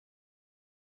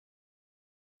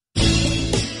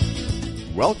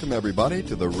Welcome, everybody,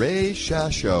 to the Ray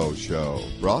Shasho Show,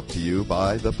 brought to you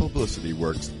by the Publicity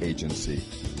Works Agency.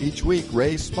 Each week,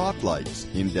 Ray spotlights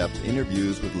in-depth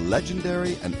interviews with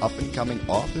legendary and up-and-coming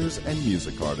authors and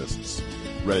music artists.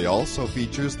 Ray also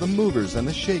features the movers and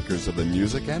the shakers of the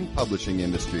music and publishing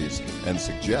industries and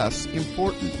suggests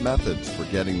important methods for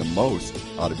getting the most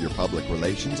out of your public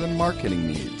relations and marketing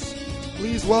needs.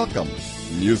 Please welcome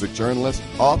music journalist,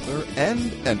 author,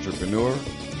 and entrepreneur,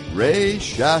 Ray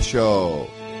Shasho.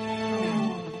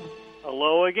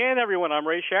 Hello again, everyone. I'm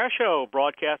Ray Shasho,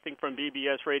 broadcasting from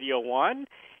BBS Radio 1.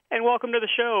 And welcome to the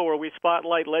show where we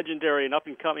spotlight legendary and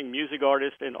up-and-coming music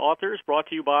artists and authors, brought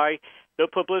to you by the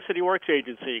Publicity Works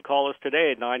Agency. Call us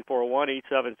today at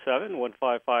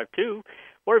 941-877-1552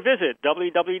 or visit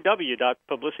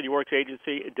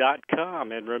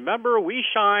www.publicityworksagency.com. And remember, we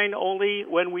shine only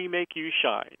when we make you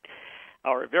shine.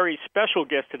 Our very special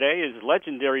guest today is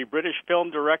legendary British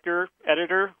film director,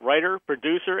 editor, writer,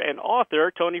 producer, and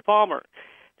author Tony Palmer.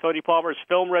 Tony Palmer's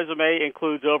film resume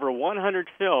includes over 100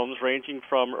 films ranging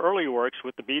from early works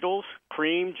with the Beatles,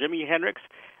 Cream, Jimi Hendrix,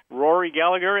 Rory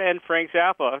Gallagher, and Frank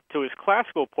Zappa, to his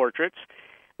classical portraits,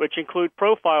 which include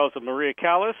profiles of Maria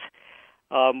Callas,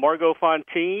 Margot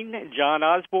Fonteyn, John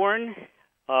Osborne,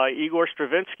 Igor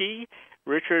Stravinsky,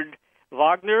 Richard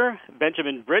Wagner,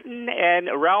 Benjamin Britten, and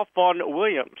Ralph Vaughan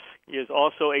Williams. He is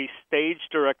also a stage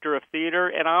director of theater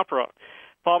and opera.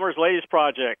 Palmer's latest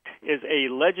project is a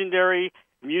legendary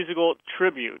musical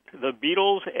tribute, The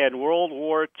Beatles and World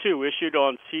War II, issued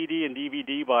on CD and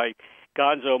DVD by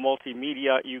Gonzo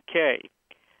Multimedia UK.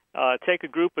 Take a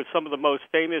group of some of the most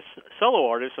famous solo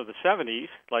artists of the 70s,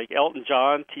 like Elton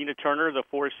John, Tina Turner, The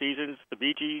Four Seasons, The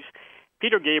Bee Gees,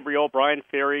 Peter Gabriel, Bryan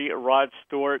Ferry, Rod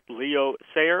Stewart, Leo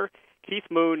Sayer,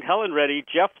 Keith Moon, Helen Reddy,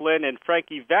 Jeff Lynne, and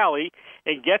Frankie Valli,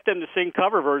 and get them to sing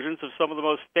cover versions of some of the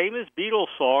most famous Beatles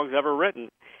songs ever written.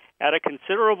 Add a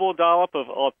considerable dollop of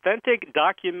authentic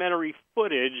documentary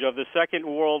footage of the Second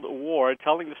World War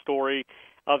telling the story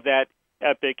of that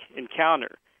epic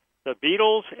encounter. The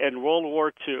Beatles and World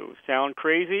War II. Sound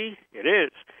crazy? It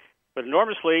is, but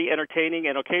enormously entertaining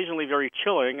and occasionally very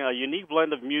chilling, a unique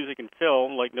blend of music and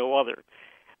film like no other.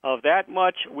 Of that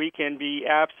much, we can be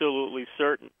absolutely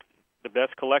certain. The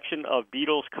best collection of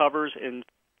Beatles covers in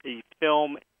a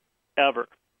film ever.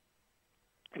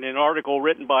 In an article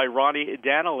written by Ronnie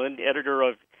Daniland, editor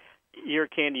of Ear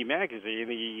Candy magazine,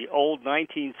 the old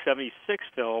 1976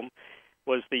 film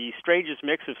was the strangest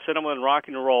mix of cinema and rock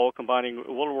and roll, combining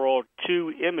World War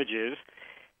II images,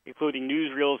 including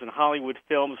newsreels and Hollywood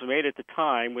films made at the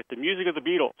time, with the music of the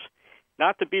Beatles.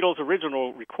 Not the Beatles'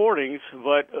 original recordings,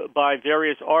 but by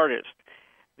various artists.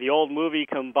 The old movie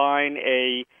combined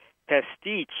a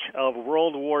pastiche of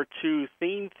World War II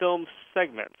theme film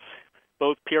segments,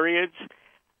 both periods,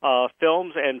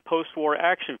 films, and post-war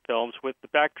action films, with the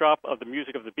backdrop of the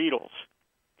music of the Beatles.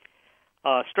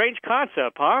 Strange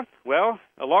concept, huh? Well,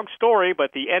 a long story,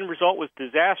 but the end result was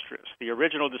disastrous. The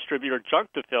original distributor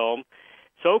junked the film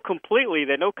so completely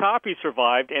that no copy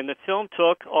survived, and the film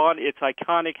took on its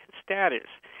iconic status.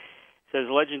 Says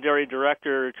legendary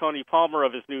director Tony Palmer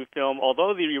of his new film,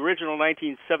 although the original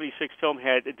 1976 film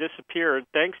had disappeared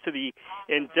thanks to the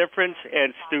indifference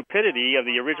and stupidity of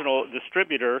the original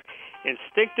distributor,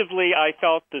 instinctively I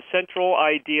felt the central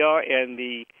idea and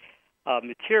the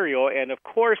material and, of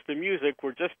course, the music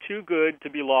were just too good to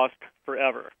be lost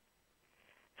forever.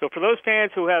 So for those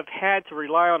fans who have had to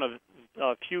rely on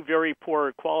a few very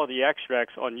poor quality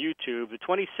extracts on YouTube, the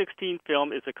 2016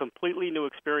 film is a completely new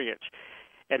experience,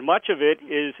 and much of it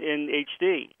is in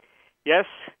HD. Yes,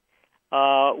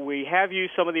 we have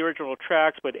used some of the original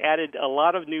tracks, but added a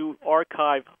lot of new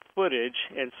archive footage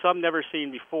and some never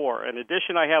seen before. In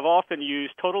addition, I have often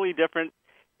used totally different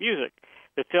music.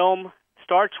 The film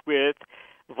starts with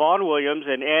Vaughan Williams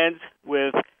and ends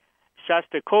with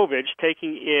Shostakovich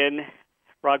taking in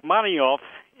Rachmaninoff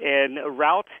and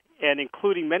Rout, and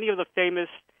including many of the famous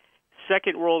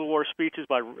Second World War speeches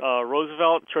by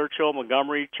Roosevelt, Churchill,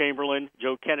 Montgomery, Chamberlain,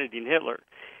 Joe Kennedy, and Hitler.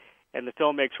 And the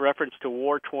film makes reference to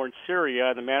war-torn Syria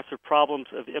and the massive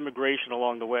problems of immigration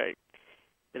along the way.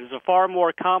 It is a far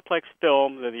more complex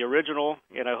film than the original,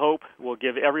 and I hope will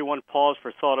give everyone pause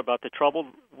for thought about the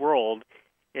troubled world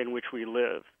in which we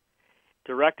live.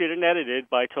 Directed and edited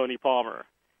by Tony Palmer.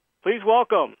 Please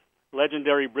welcome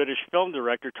legendary British film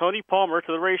director Tony Palmer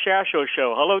to the Ray Shasho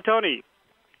Show. Hello, Tony.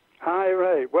 Hi,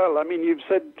 Ray. Well, I mean, you've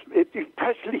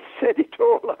practically said it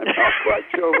all. I'm not quite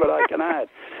sure what I can add.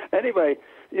 Anyway,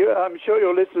 I'm sure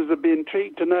your listeners would be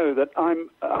intrigued to know that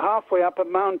I'm halfway up a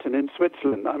mountain in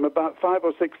Switzerland. I'm about 5,000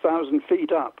 or 6,000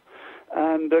 feet up,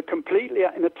 and completely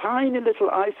in a tiny little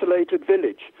isolated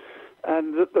village.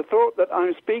 And the thought that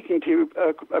I'm speaking to you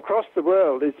across the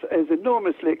world is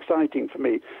enormously exciting for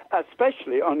me,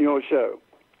 especially on your show.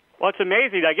 Well, it's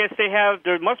amazing. I guess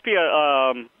there must be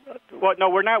a, no,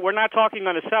 we're not talking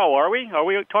on a cell, are we? Are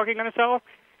we talking on a cell?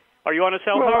 Are you on a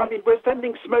cell phone? Well, I mean, we're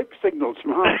sending smoke signals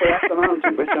from halfway up the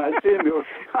mountain, which I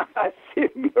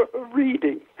assume you're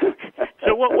reading.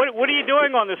 So what are you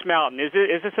doing on this mountain? Is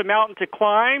this a mountain to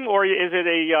climb, or is it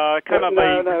a kind of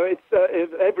a... No,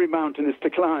 it's every mountain is to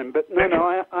climb. But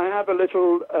no, I have a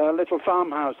little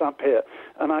farmhouse up here,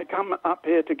 and I come up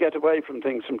here to get away from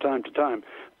things from time to time.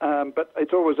 But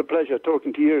it's always a pleasure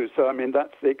talking to you, so, I mean,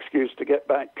 that's the excuse to get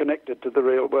back connected to the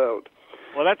real world.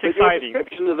 Well, that's but exciting. Your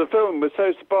description of the film was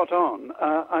so spot on.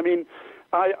 I mean,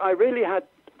 I really had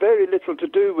very little to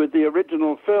do with the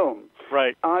original film.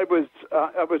 Right. I was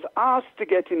asked to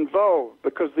get involved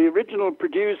because the original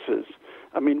producers,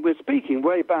 I mean, we're speaking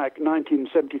way back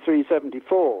 1973,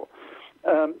 74.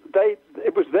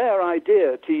 It was their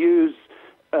idea to use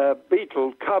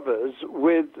Beatle covers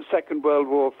with Second World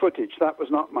War footage. That was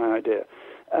not my idea.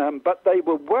 But they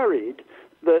were worried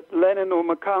that Lennon or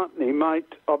McCartney might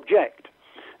object.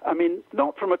 I mean,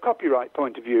 not from a copyright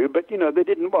point of view, but, they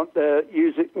didn't want their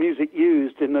music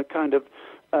used in a kind of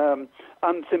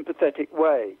unsympathetic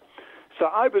way. So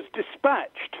I was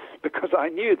dispatched because I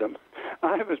knew them.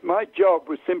 My job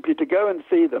was simply to go and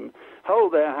see them,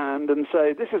 hold their hand and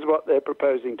say, this is what they're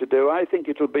proposing to do. I think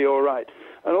it'll be all right.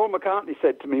 And all McCartney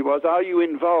said to me was, are you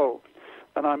involved?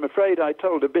 And I'm afraid I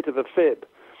told a bit of a fib.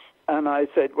 And I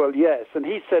said, well, yes. And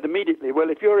he said immediately, well,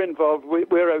 if you're involved,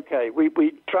 we're okay. We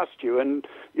trust you, and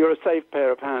you're a safe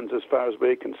pair of hands as far as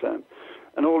we're concerned.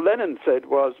 And all Lennon said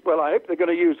was, well, I hope they're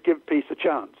going to use Give Peace a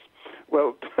Chance.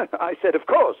 Well, I said, of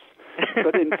course.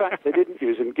 But in fact, they didn't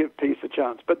use and Give Peace a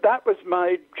Chance. But that was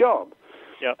my job.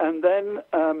 Yep. And then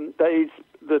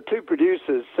the two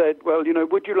producers said, well,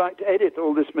 would you like to edit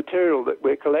all this material that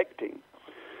we're collecting?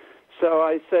 So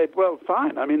I said, well,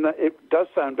 fine. I mean, it does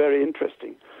sound very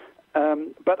interesting.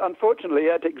 But unfortunately,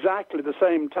 at exactly the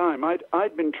same time,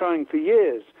 I'd been trying for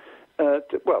years,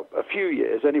 a few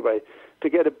years anyway, to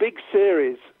get a big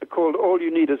series called All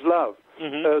You Need Is Love,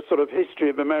 a sort of history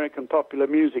of American popular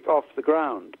music off the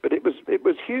ground. But it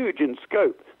was huge in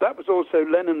scope. That was also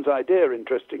Lennon's idea,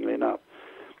 interestingly enough.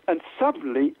 And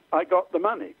suddenly, I got the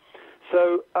money.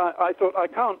 So I thought, I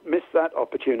can't miss that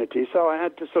opportunity. So I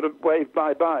had to sort of wave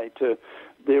bye-bye to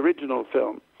the original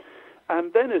film.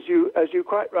 And then, as you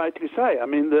quite rightly say, I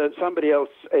mean, somebody else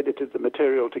edited the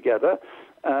material together.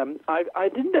 I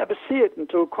didn't ever see it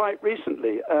until quite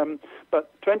recently,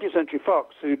 but 20th Century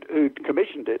Fox, who'd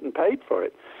commissioned it and paid for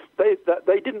it,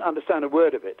 they didn't understand a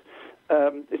word of it.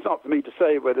 It's not for me to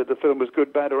say whether the film was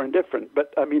good, bad, or indifferent,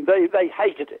 but, I mean, they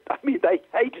hated it. I mean, they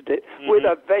hated it with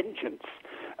a vengeance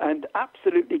and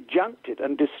absolutely junked it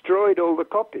and destroyed all the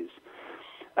copies.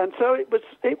 And so it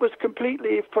was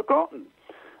completely forgotten.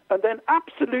 And then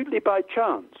absolutely by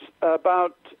chance,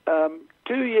 about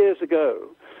 2 years ago,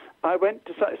 I went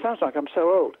to, it sounds like I'm so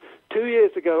old, 2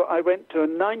 years ago I went to a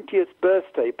 90th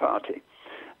birthday party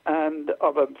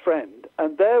of a friend,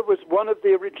 and there was one of the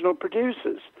original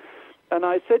producers. And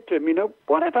I said to him,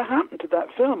 whatever happened to that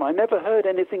film? I never heard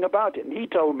anything about it. And he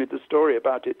told me the story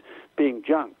about it being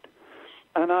junked.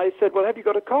 And I said, well, have you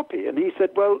got a copy? And he said,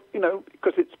 well,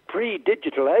 because it's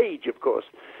pre-digital age, of course.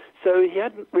 So he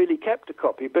hadn't really kept a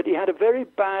copy, but he had a very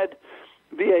bad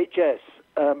VHS,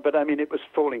 but I mean, it was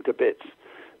falling to bits.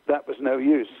 That was no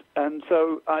use. And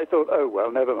so I thought, oh,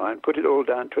 well, never mind, put it all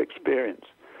down to experience.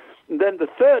 And then the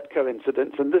third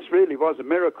coincidence, and this really was a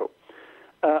miracle,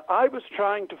 I was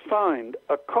trying to find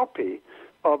a copy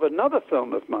of another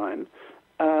film of mine,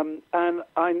 and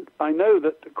I know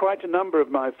that quite a number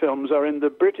of my films are in the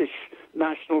British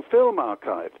National Film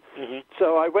Archive.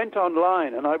 So I went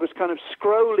online and I was kind of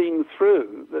scrolling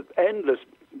through the endless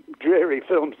dreary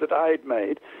films that I had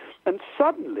made, and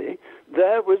suddenly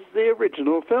there was the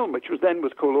original film, which was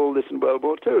called All This in World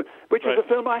War II, which was a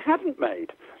film I hadn't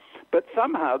made. But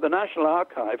somehow the National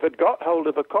Archive had got hold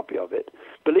of a copy of it,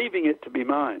 believing it to be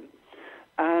mine.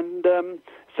 And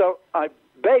so I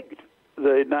begged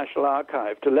the National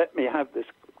Archive to let me have this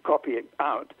copy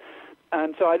out.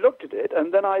 And so I looked at it,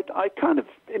 and then I kind of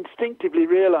instinctively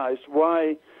realized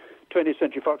why 20th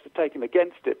Century Fox had taken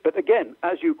against it. But again,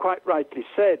 as you quite rightly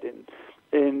said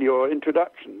in your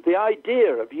introduction, the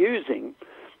idea of using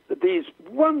these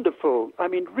wonderful, I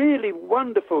mean, really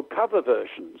wonderful cover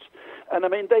versions, and I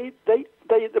mean,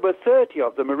 there were 30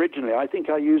 of them originally. I think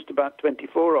I used about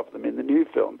 24 of them in the new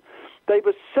film. they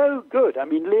were so good. I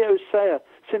mean, Leo Sayer,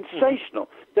 sensational.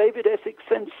 David Essex,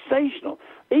 sensational.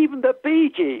 Even the Bee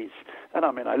Gees. And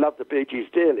I mean, I love the Bee Gees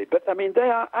dearly, but I mean, they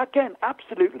are, again,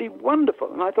 absolutely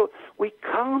wonderful. And I thought, we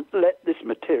can't let this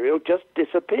material just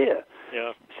disappear.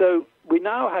 Yeah. So we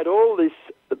now had all these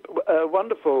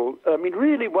wonderful, I mean,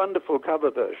 really wonderful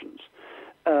cover versions,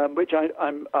 which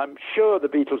I'm sure the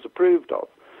Beatles approved of.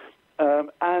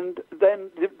 And then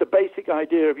the basic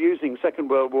idea of using Second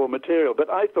World War material. But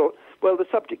I thought, well, the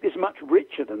subject is much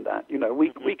richer than that. You know,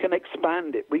 we can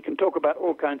expand it. We can talk about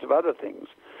all kinds of other things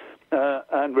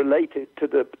and relate it to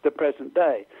the present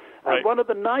day. And right. one of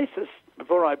the nicest,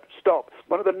 before I stop,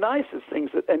 one of the nicest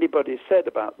things that anybody said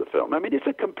about the film, I mean, it's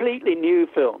a completely new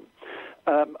film.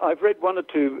 I've read one or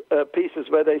two pieces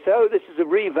where they say, oh, this is a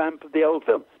revamp of the old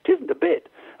film. It isn't a bit.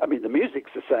 I mean, the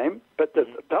music's the same, but the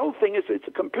whole thing is it's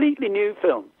a completely new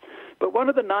film. But one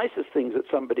of the nicest things that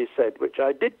somebody said, which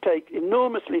I did take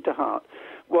enormously to heart,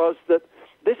 was that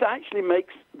this actually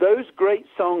makes those great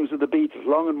songs of the Beatles,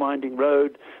 Long and Winding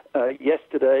Road,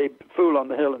 Yesterday, Fool on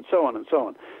the Hill, and so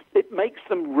on, it makes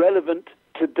them relevant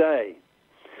today.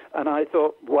 And I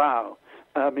thought, wow,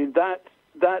 I mean, that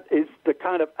is the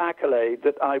kind of accolade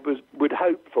that I would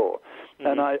hope for.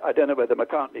 And I don't know whether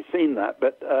McCartney's seen that,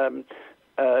 but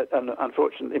and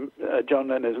unfortunately John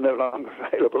Lennon is no longer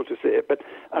available to see it. But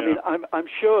I mean, I'm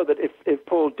sure that if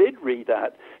Paul did read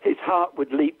that, his heart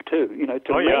would leap too. You know,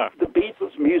 to make the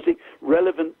Beatles' music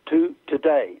relevant to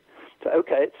today. So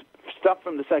okay, it's stuff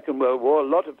from the Second World War,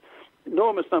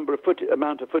 enormous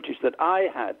amount of footage that I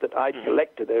had, that I'd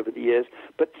collected over the years.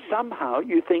 But somehow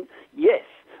you think, yes,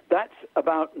 that's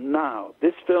about now.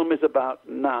 This film is about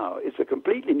now. It's a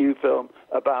completely new film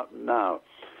about now.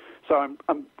 So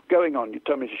I'm going on. You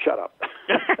told me to shut up.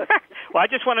 Well, I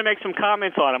just want to make some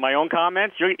comments on it, my own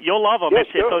comments. You'll love them. Yes,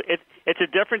 sure. It's a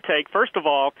different take. First of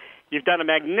all, you've done a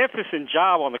magnificent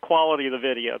job on the quality of the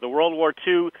video. The World War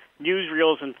II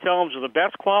newsreels and films are the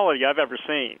best quality I've ever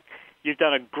seen. You've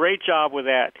done a great job with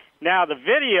that. Now, the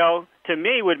video, to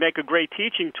me, would make a great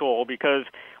teaching tool because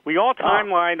we all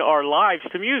timeline our lives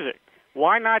to music.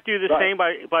 Why not do the same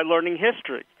by learning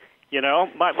history? You know,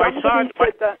 my son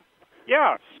said that.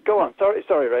 Yeah. Go on.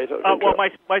 Sorry, Ray. Well,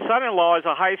 my son-in-law is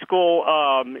a high school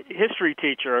history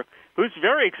teacher who's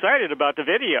very excited about the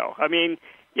video. I mean,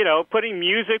 you know, putting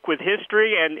music with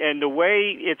history and the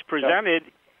way it's presented,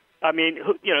 I mean,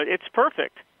 you know, it's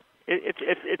perfect.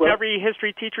 It's every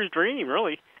history teacher's dream,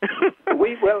 really.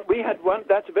 we had one.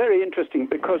 That's very interesting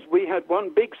because we had one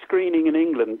big screening in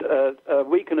England a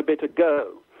week and a bit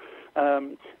ago,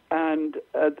 and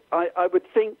I would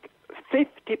think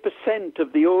 50%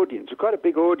 of the audience, quite a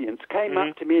big audience, came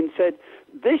up to me and said,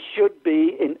 "This should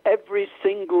be in every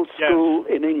single school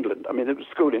in England." I mean, it was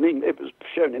it was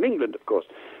shown in England, of course,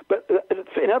 but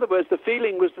in other words, the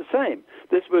feeling was the same.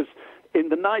 This was, in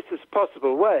the nicest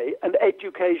possible way, an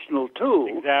educational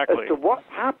tool as to what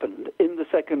happened in the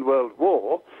Second World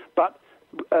War, but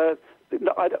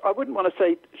I wouldn't want to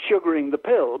say sugaring the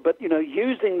pill, but, you know,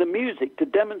 using the music to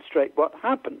demonstrate what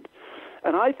happened.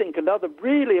 And I think another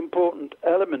really important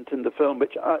element in the film,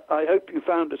 which I hope you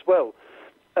found as well,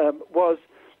 was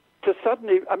to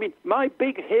suddenly, I mean, my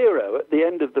big hero at the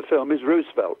end of the film is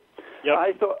Roosevelt. Yep.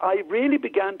 I thought I really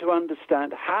began to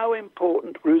understand how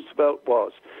important Roosevelt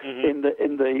was in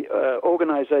the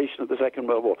organization of the Second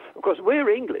World War. Of course, we're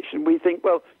English, and we think,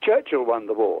 well, Churchill won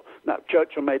the war. Now,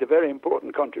 Churchill made a very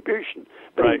important contribution,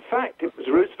 but in fact, it was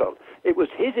Roosevelt. It was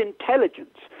his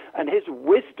intelligence and his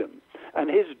wisdom and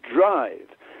his drive.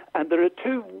 And there are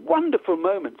two wonderful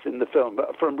moments in the film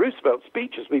from Roosevelt's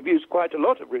speeches. We've used quite a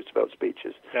lot of Roosevelt's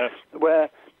speeches, where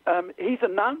he's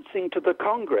announcing to the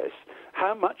Congress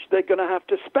how much they're going to have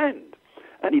to spend.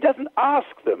 And he doesn't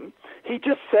ask them. He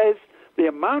just says, the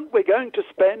amount we're going to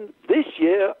spend this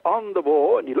year on the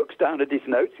war, and he looks down at his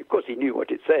notes. Of course, he knew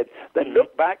what it said. Then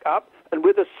looked back up and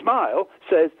with a smile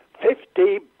says,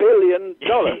 $50 billion.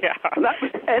 And that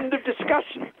was the end of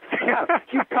discussion. Now,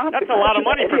 you can't That's a lot of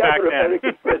money for back then.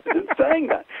 American president saying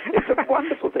that. It's a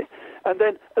wonderful thing. And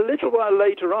then a little while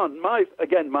later on, my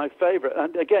favorite,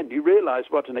 and again, you realize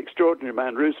what an extraordinary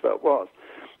man Roosevelt was.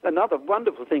 Another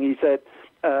wonderful thing he said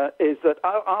is that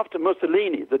after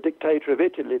Mussolini, the dictator of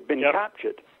Italy, had been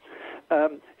captured,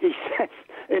 he says,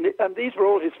 and these were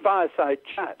all his fireside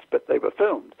chats, but they were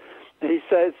filmed. He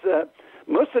says,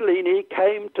 Mussolini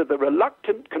came to the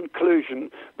reluctant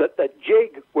conclusion that the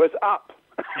jig was up.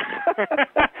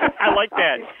 I like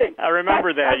that. I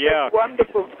remember that, That's a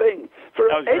wonderful thing for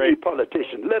any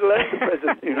politician, let alone the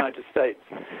President of the United States.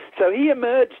 So he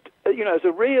emerged, as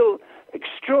a real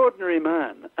extraordinary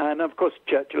man. And, of course,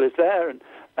 Churchill is there, and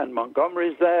and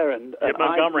Montgomery's there, and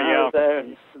Montgomery, Eisenhower's there,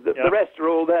 and the rest are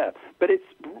all there. But it's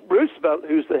Roosevelt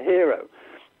who's the hero,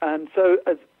 and so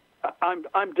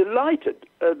I'm delighted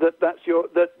that that's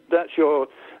your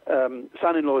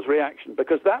son-in-law's reaction,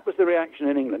 because that was the reaction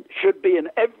in England. Should be in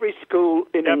every school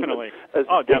in England.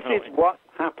 Definitely. This is what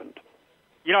happened.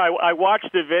 You know, I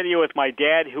watched the video with my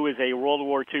dad, who is a World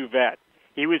War II vet.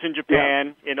 He was in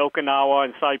Japan, in Okinawa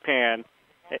and Saipan.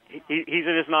 He's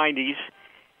in his 90s,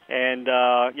 and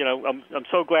you know, I'm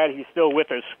so glad he's still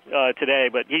with us today.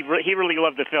 But he really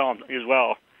loved the film as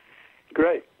well.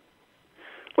 Great.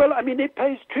 Well, I mean, it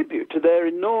pays tribute to their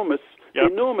enormous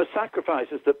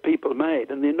sacrifices that people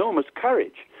made, and the enormous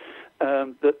courage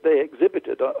that they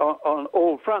exhibited on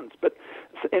all fronts. But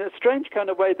in a strange kind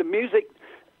of way, the music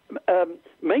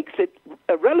makes it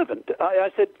relevant.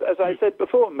 As I said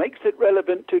before, makes it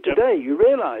relevant to today. You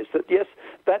realize that, yes,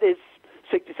 that is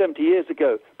 60, 70 years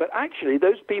ago, but actually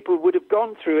those people would have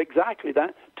gone through exactly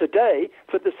that today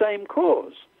for the same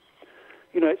cause.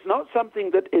 You know, it's not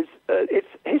something that is,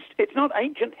 it's not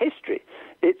ancient history.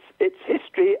 It's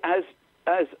history as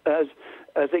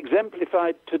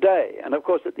exemplified today. And of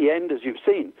course, at the end, as you've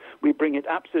seen, we bring it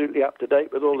absolutely up to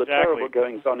date with all the terrible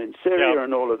goings on in Syria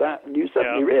and all of that. And you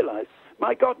suddenly realize,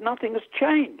 my God, nothing has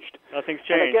changed. Nothing's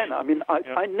changed. And again, I mean,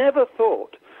 I never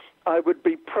thought I would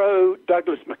be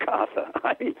pro-Douglas MacArthur.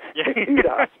 I mean, if you'd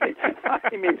asked me,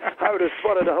 I would have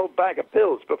swallowed a whole bag of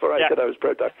pills before I said I was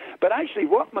pro-Douglas. But actually,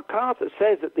 what MacArthur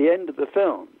says at the end of the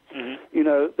film, you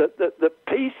know, that the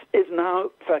peace is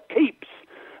now for keeps,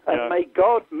 and may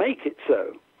God make it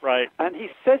so. Right. And he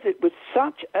says it with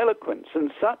such eloquence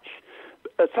and such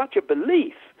a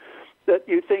belief that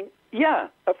you think, yeah,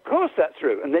 of course that's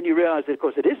true. And then you realize that, of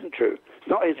course, it isn't true. It's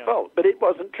not his fault, but it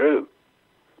wasn't true.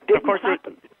 Didn't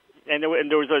happen. And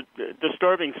there was a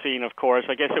disturbing scene, of course.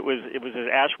 I guess it was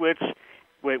at Auschwitz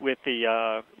with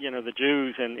the the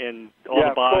Jews and all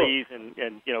the bodies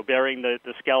and you know, burying the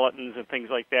skeletons and things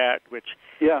like that, which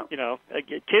you know,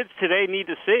 kids today need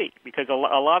to see, because a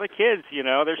lot of kids, you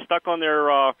know, they're stuck on their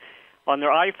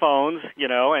iPhones, you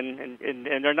know, and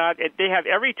they're not. They have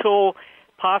every tool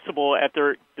possible at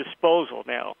their disposal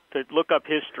now to look up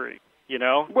history. You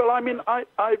know? Well, I mean, I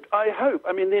hope.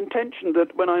 I mean, the intention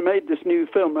that when I made this new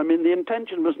film, I mean, the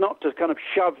intention was not to kind of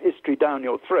shove history down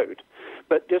your throat,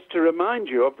 but just to remind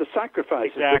you of the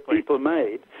sacrifices that people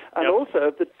made, and also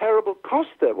of the terrible cost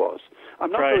there was.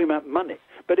 I'm not talking about money,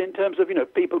 but in terms of, you know,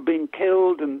 people being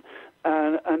killed and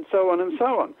so on and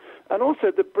so on. And also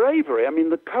the bravery, I mean,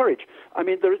 the courage. I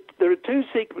mean, there are two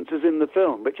sequences in the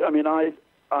film, which, I mean, I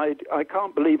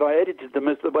can't believe I edited them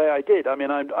as the way I did. I mean,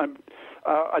 I'd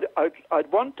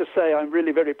want to say I'm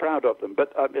really very proud of them,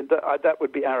 but I mean, that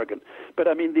would be arrogant. But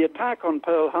I mean, the attack on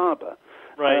Pearl Harbor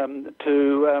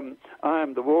to I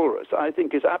Am the Walrus, I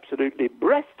think, is absolutely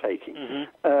breathtaking.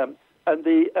 And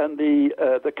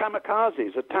the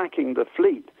kamikazes attacking the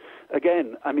fleet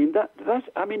again. I mean, that's.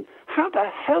 I mean, how the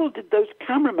hell did those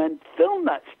cameramen film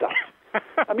that stuff?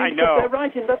 I mean, because they're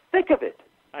right in the thick of it.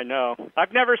 I know.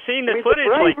 I've never seen the footage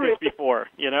like this before.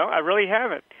 You know, I really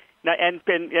haven't. Now, and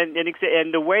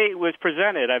the way it was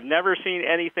presented, I've never seen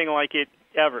anything like it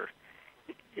ever.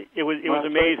 It was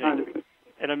amazing,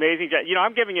 an amazing job. You know,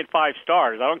 I'm giving it 5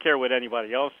 stars. I don't care what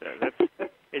anybody else says.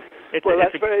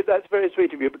 That's very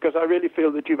sweet of you, because I really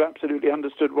feel that you've absolutely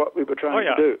understood what we were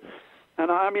trying to do. And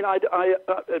I mean,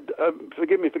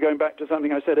 forgive me for going back to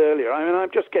something I said earlier. I mean, I'm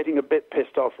just getting a bit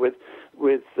pissed off with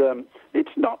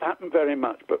it's not happened very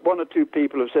much, but 1 or 2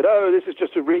 people have said, oh, this is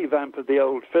just a revamp of the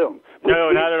old film.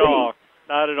 No, not at all.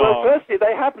 Not at all. Well, firstly,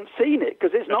 they haven't seen it,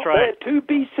 because it's not there to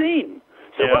be seen.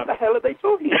 So what the hell are they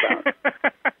talking about?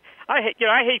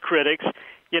 I hate critics.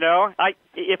 You know,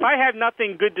 if I have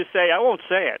nothing good to say, I won't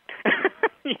say it.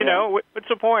 You know, what's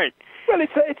the point? Well,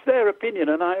 it's their opinion,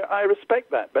 and I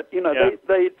respect that. But you know,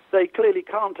 they clearly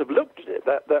can't have looked at it.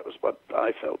 That was what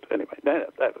I felt anyway. Blah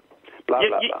blah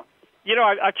blah. You know,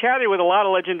 I chatted with a lot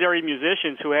of legendary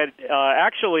musicians who had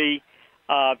actually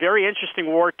very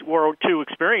interesting World War II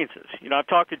experiences. You know, I've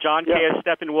talked to John K.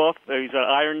 Steppenwolf, who's an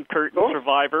Iron Curtain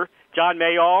survivor. John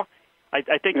Mayall,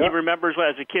 I think he remembers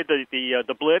as a kid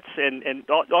the Blitz, and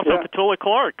also Petula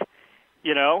Clark,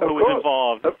 you know, who was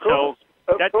involved. Of course.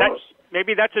 So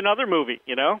maybe that's another movie,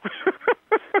 you know?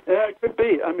 Yeah, it could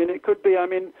be. I mean, it could be. I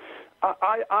mean,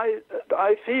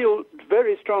 I feel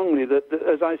very strongly that,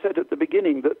 as I said at the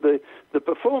beginning, that the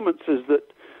performances that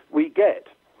we get,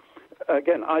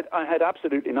 again, I had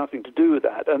absolutely nothing to do with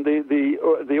that, and the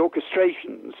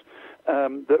orchestrations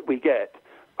that we get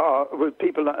are with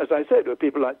people, as I said, with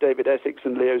people like David Essex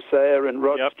and Leo Sayer and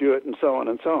Rod Stewart and so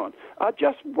on, are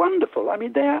just wonderful. I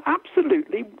mean, they are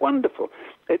absolutely wonderful.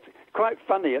 It's quite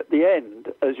funny at the end,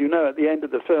 as you know, at the end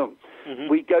of the film,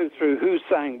 we go through who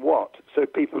sang what, so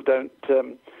people don't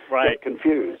get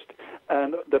confused.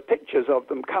 And the pictures of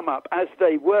them come up as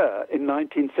they were in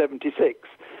 1976.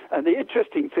 And the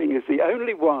interesting thing is the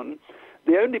only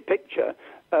picture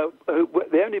of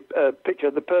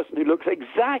the person who looks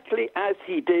exactly as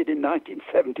he did in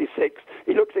 1976,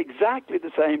 he looks exactly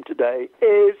the same today,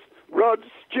 is Rod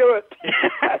Stewart.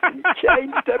 Hasn't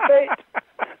changed a bit.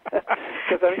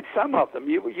 Because, I mean, some of them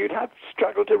you'd have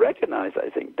struggled to recognize, I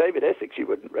think. David Essex you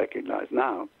wouldn't recognize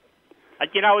now.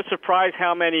 You know, I was surprised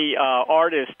how many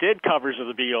artists did covers of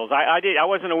the Beatles. I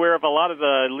wasn't aware of a lot of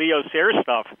the Leo Sayre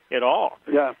stuff at all.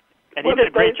 Yeah. And he did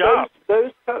a great job.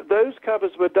 Those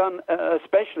covers were done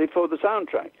especially for the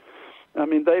soundtrack. I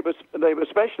mean, they were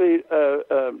specially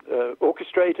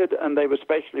orchestrated and they were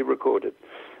specially recorded.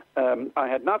 I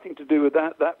had nothing to do with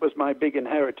that. That was my big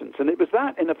inheritance. And it was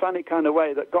that, in a funny kind of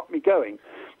way, that got me going.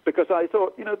 Because I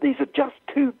thought, you know, these are just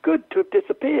too good to have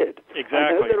disappeared. Exactly.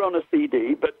 I know they're on a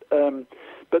CD, but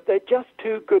they're just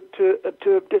too good to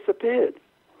have disappeared.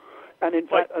 And in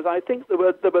fact, as I think there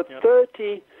were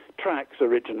 30 tracks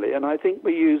originally, and I think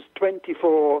we used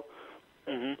 24,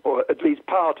 or at least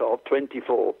part of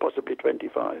 24, possibly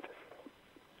 25.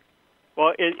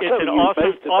 Well, it's an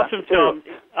awesome film.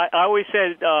 I always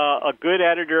said a good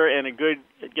editor and a good,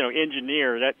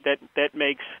 engineer that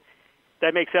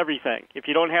makes everything. If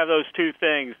you don't have those two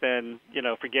things, then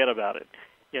forget about it.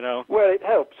 Well, it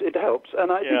helps,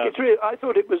 and I think it's really. I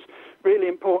thought it was really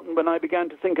important when I began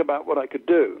to think about what I could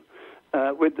do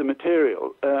with the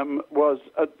material was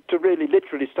to really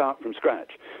literally start from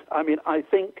scratch. I mean, I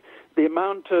think the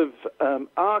amount of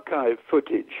archive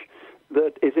footage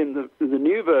that is in the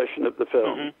new version of the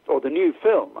film, or the new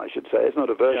film, I should say, it's not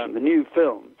a version, the new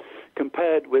film,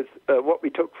 compared with what we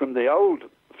took from the old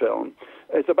film,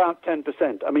 is about 10%.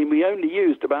 I mean, we only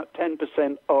used about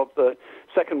 10% of the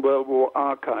Second World War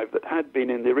archive that had been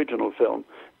in the original film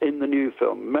in the new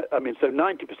film. I mean, so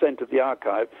 90% of the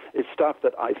archive is stuff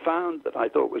that I found that I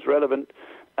thought was relevant,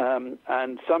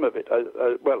 and some of it,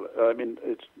 well, I mean,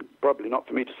 it's probably not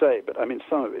for me to say, but I mean,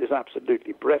 some of it is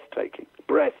absolutely breathtaking.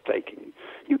 Breathtaking.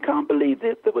 You can't believe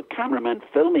that there were cameramen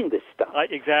filming this stuff.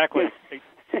 Exactly.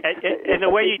 And the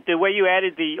way you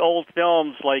added the old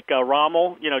films like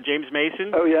Rommel, James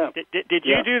Mason. Oh yeah. Did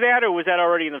you do that, or was that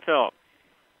already in the film?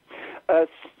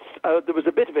 There was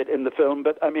a bit of it in the film,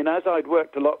 but I mean, as I'd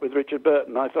worked a lot with Richard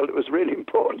Burton, I felt it was really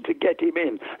important to get him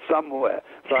in somewhere,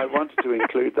 so I wanted to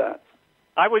include that.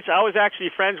 I was actually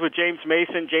friends with James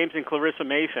and Clarissa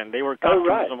Mason. They were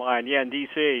customers of mine, in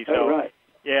D.C. So, right.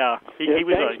 Yeah, he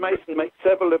was James Mason makes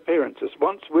several appearances,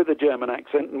 once with a German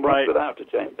accent and once without a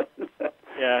German.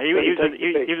 Yeah, he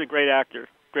was a great actor.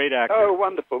 Great actor. Oh,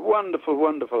 wonderful, wonderful,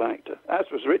 wonderful actor. As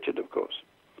was Richard, of course.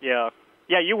 Yeah.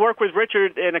 Yeah, you worked with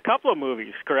Richard in a couple of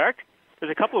movies, correct?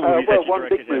 There's a couple of movies that you directed. Well, one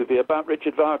big movie about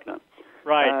Richard Wagner.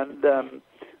 Right. And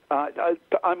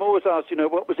I'm always asked,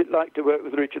 what was it like to work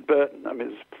with Richard Burton? I mean,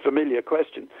 it's a familiar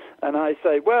question. And I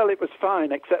say, well, it was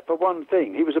fine, except for one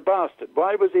thing. He was a bastard.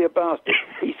 Why was he a bastard?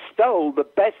 He stole the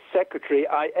best secretary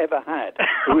I ever had,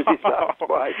 who was his last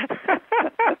wife.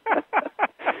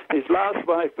 His last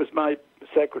wife was my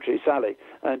secretary, Sally,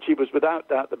 and she was without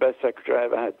doubt the best secretary I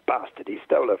ever had. Bastard, he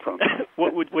stole her from me.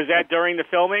 Was that during the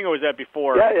filming, or was that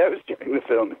before? Yeah, it was during the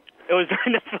filming. It was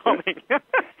during the filming.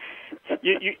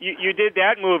 You did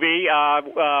that movie,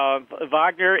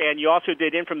 Wagner, and you also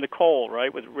did In From the Cold,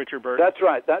 right, with Richard Burton? That's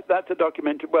right. That's a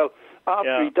documentary. Well,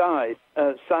 after he died,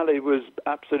 Sally was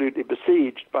absolutely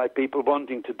besieged by people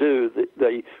wanting to do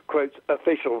the quote,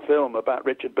 official film about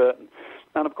Richard Burton.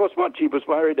 And, of course, what she was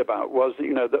worried about was,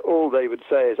 that all they would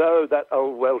say is, oh, that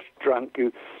old Welsh drunk who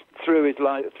threw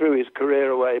his career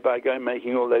away by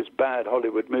making all those bad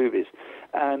Hollywood movies.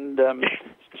 And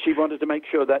she wanted to make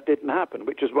sure that didn't happen,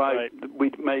 which is why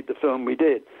we made the film we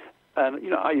did. And,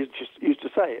 I used to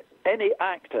say, any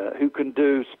actor who can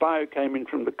do Spy Who Came In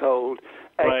From the Cold,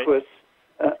 Equus,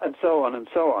 and so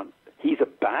on, he's a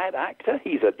bad actor?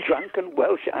 He's a drunken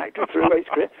Welsh actor through his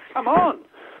career? Come on!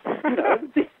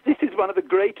 This is one of the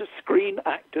greatest screen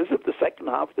actors of the second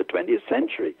half of the 20th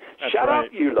century. That's Shut right.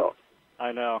 up, you lot.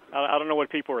 I know. I don't know what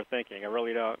people were thinking. I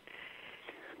really don't.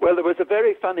 Well, there was a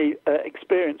very funny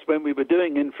experience when we were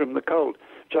doing In From the Cold,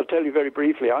 which I'll tell you very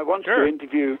briefly. I wanted to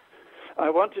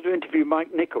interview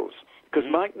Mike Nichols, because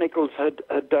Mike Nichols had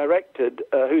directed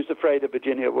Who's Afraid of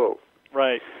Virginia Woolf.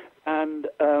 Right. And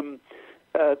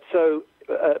so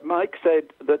Mike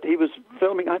said that he was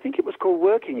filming, I think it was called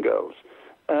Working Girls,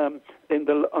 on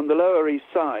the Lower East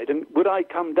Side, and would I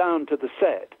come down to the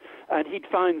set, and he'd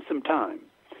find some time.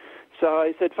 So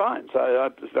I said, fine. So I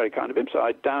was very kind of him. So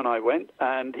down I went,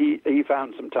 and he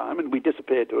found some time, and we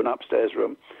disappeared to an upstairs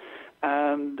room.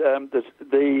 And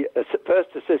the first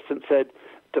assistant said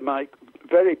to Mike,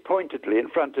 very pointedly in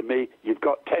front of me, "You've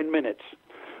got 10 minutes."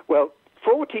 Well,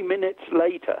 40 minutes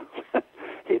later,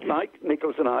 Mike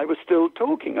Nichols and I were still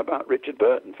talking about Richard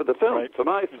Burton for the film, for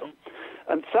my film.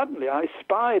 And suddenly I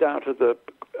spied out of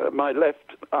my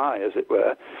left eye, as it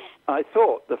were. I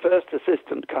thought the first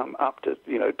assistant come up to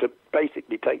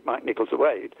basically take Mike Nichols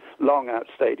away. He'd long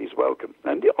outstayed his welcome.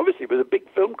 And obviously there was a big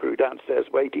film crew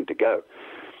downstairs waiting to go.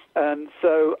 And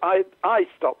so I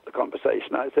stopped the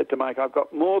conversation. I said to Mike, "I've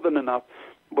got more than enough.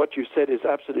 What you said is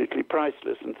absolutely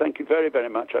priceless, and thank you very, very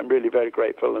much. I'm really very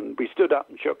grateful." And we stood up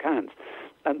and shook hands.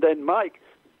 And then Mike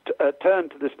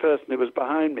turned to this person who was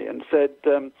behind me and said,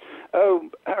 "Oh,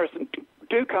 Harrison,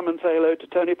 do come and say hello to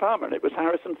Tony Palmer." And it was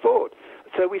Harrison Ford.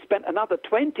 So we spent another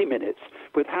 20 minutes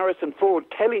with Harrison Ford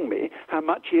telling me how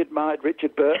much he admired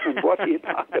Richard Burton and what he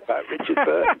admired about Richard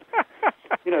Burton.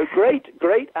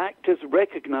 Great actors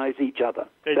recognize each other.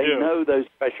 They know those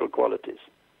special qualities.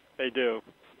 They do.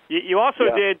 You also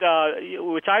did,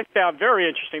 which I found very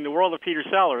interesting, The World of Peter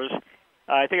Sellers.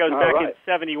 I think I was back in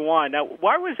 '71. Now,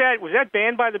 why was that? Was that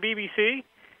banned by the BBC?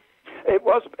 It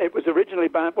was originally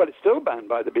banned. Well, it's still banned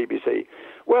by the BBC.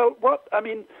 Well,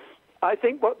 I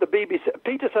think what the BBC...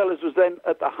 Peter Sellers was then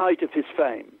at the height of his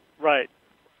fame. Right.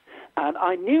 And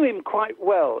I knew him quite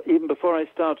well even before I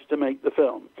started to make the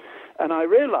film. And I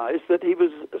realized that he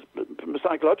was, from a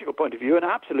psychological point of view, an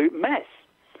absolute mess.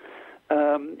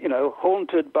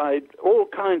 Haunted by all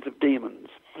kinds of demons.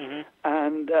 Mm-hmm.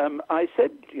 And I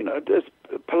said, as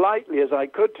politely as I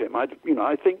could to him, I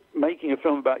think making a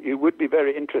film about you would be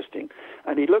very interesting.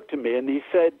 And he looked at me and he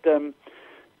said, I'm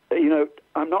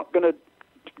not going to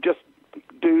just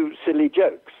do silly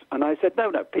jokes. And I said,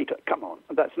 no, Peter, come on.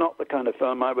 That's not the kind of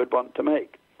film I would want to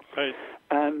make. Right.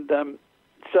 And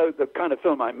so the kind of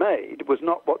film I made was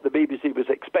not what the BBC was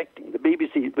expecting. The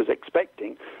BBC was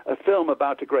expecting a film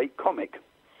about a great comic.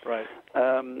 Right.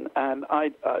 And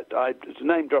it's a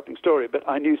name-dropping story, but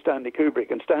I knew Stanley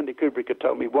Kubrick, and Stanley Kubrick had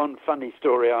told me one funny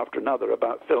story after another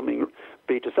about filming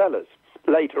Peter Sellers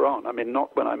later on. I mean,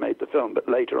 not when I made the film, but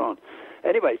later on.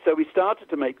 Anyway, so we started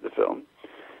to make the film,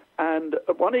 and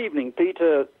one evening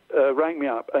Peter rang me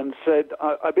up and said,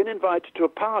 "I've been invited to a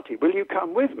party. Will you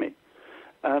come with me?"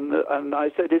 And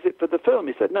I said, "Is it for the film?"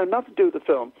 He said, "No, nothing to do with the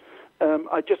film.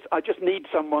 I just need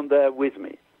someone there with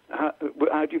me.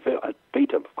 How do you feel?"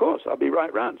 "Peter, of course, I'll be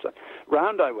right round." So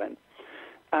round I went.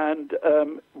 And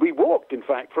we walked, in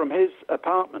fact, from his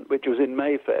apartment, which was in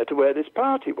Mayfair, to where this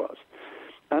party was.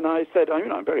 And I said,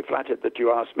 I'm very flattered that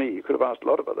you asked me. You could have asked a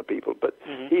lot of other people. But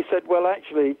he said, "Well,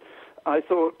 actually, I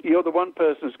thought you're the one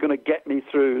person who's going to get me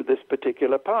through this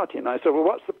particular party." And I said, "Well,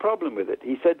 what's the problem with it?"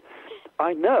 He said,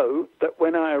 "I know that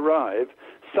when I arrive,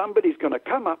 somebody's going to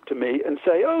come up to me and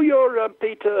say, 'Oh, you're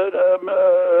Peter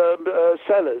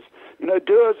Sellers.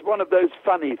 Do us one of those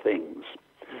funny things.'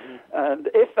 And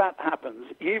if that happens,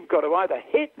 you've got to either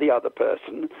hit the other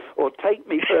person or take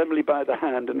me firmly by the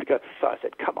hand and go." So I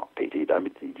said, "Come on, Peter, you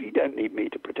don't need me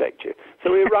to protect you."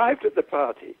 So we arrived at the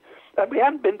party, and we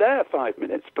hadn't been there 5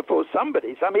 minutes before some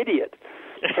idiot,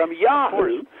 some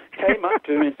yahoo, came up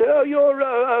to me and said, "Oh,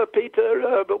 you're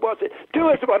Peter, but what's it? Do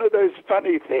us one of those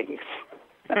funny things."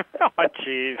 Oh,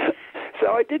 jeez.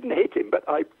 So I didn't hit him, but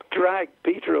I dragged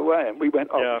Peter away, and we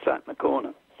went off and sat in the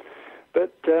corner.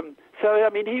 But so I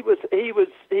mean, he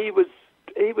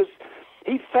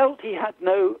felt he had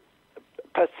no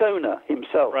persona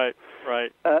himself. Right.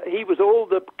 He was all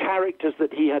the characters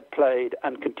that he had played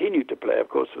and continued to play, of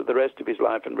course, for the rest of his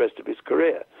life and rest of his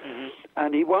career. Mm-hmm.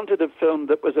 And he wanted a film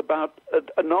that was about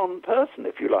a non-person,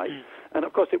 if you like. And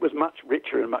of course, it was much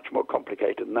richer and much more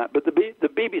complicated than that. But the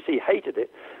BBC hated it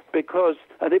because,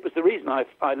 and it was the reason I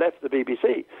left the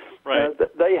BBC. Right.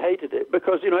 They hated it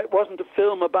because it wasn't a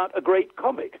film about a great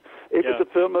comic. It was a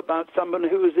film about someone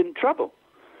who was in trouble.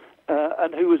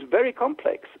 And who was very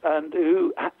complex, and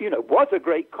who, was a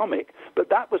great comic, but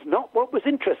that was not what was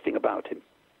interesting about him.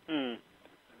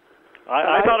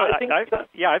 I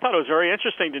thought it was very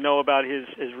interesting to know about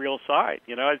his real side.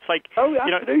 It's like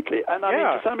absolutely, and I mean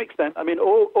to some extent, I mean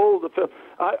all the film.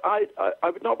 I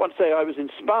would not want to say I was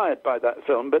inspired by that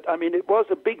film, but I mean it was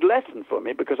a big lesson for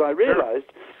me because I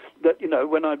realized that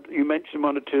when you mentioned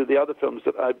one or two of the other films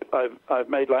that I've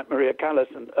made, like Maria Callas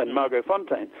and Margot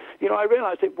Fonteyn, I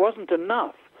realized it wasn't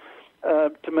enough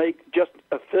to make just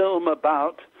a film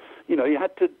about, you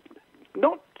had to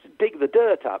not dig the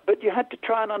dirt up, but you had to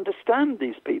try and understand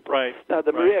these people. Right. Now,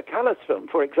 the Maria Callas film,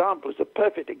 for example, is a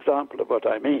perfect example of what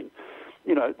I mean.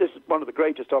 this is one of the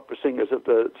greatest opera singers of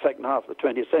the second half of the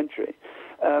 20th century.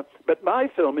 But my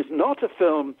film is not a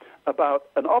film about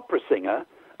an opera singer.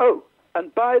 Oh,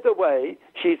 and by the way,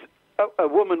 she's a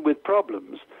woman with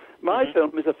problems. My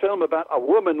film is a film about a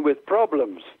woman with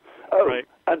problems. Oh, right.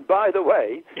 And by the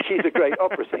way, she's a great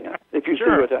opera singer, if you see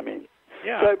what I mean.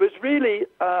 Yeah. So it was really,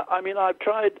 I've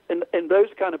tried in those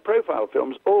kind of profile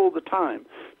films all the time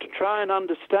to try and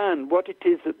understand what it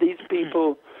is that these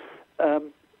people,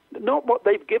 not what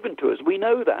they've given to us, we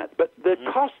know that, but the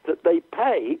cost that they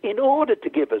pay in order to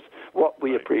give us what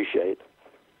we appreciate.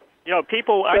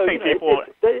 People, I think people...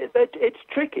 It's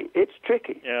tricky. It's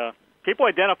tricky. Yeah. People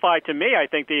identify, to me, I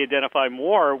think they identify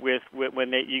more with when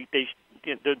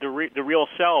the real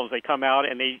selves. They come out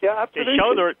and they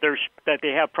show that they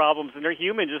have problems and they're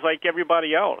human just like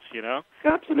everybody else,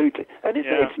 Absolutely. And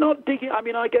it's not digging.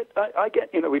 I get,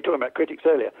 we were talking about critics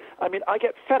earlier. I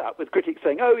get fed up with critics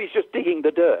saying, oh, he's just digging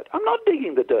the dirt. I'm not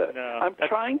digging the dirt. No, I'm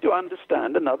trying to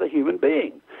understand another human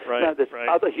being. Right, now, this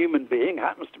other human being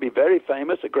happens to be very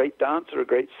famous, a great dancer, a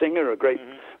great singer, a great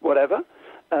whatever.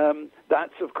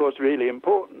 That's, of course, really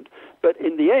important. But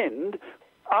in the end,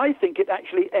 I think it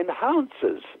actually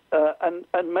enhances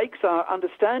and makes our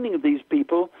understanding of these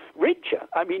people richer.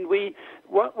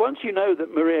 Once you know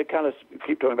that Maria Callas, we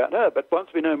keep talking about her, but once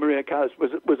we know Maria Callas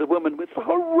was a woman with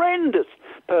horrendous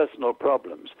personal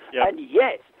problems, and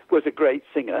yet was a great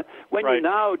singer, when you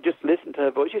now just listen to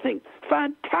her voice, you think,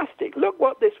 fantastic, look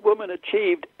what this woman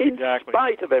achieved in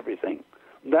spite of everything.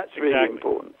 That's really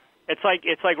important.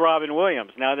 It's like Robin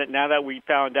Williams. Now that we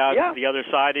found out the other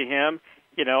side of him,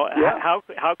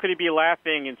 how could he be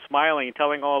laughing and smiling and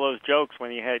telling all those jokes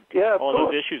when he had all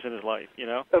those issues in his life?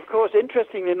 Of course,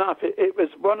 interestingly enough, it was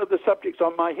one of the subjects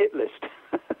on my hit list.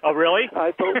 Oh, really?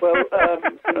 I thought, well,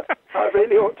 I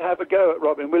really ought to have a go at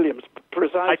Robin Williams,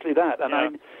 precisely that.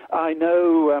 And I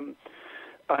know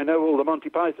all the Monty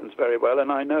Pythons very well,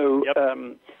 and I know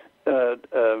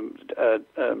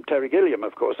Terry Gilliam,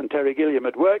 of course, and Terry Gilliam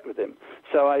had worked with him.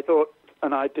 So I thought,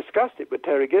 and I discussed it with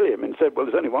Terry Gilliam and said, well,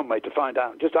 there's only one way to find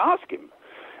out. Just ask him.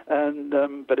 And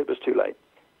but it was too late.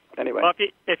 Anyway. Well,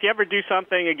 if you ever do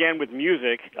something again with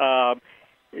music,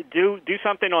 do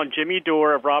something on Jimmy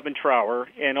Dore of Robin Trower,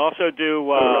 and also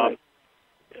do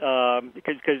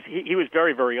because he was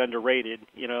very, very underrated.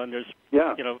 And there's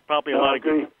probably a lot of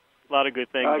good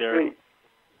things there. Agree.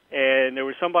 And there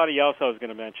was somebody else I was going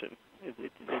to mention.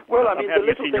 The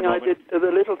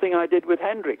little thing I did with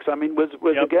Hendrix,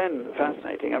 was again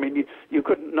fascinating. You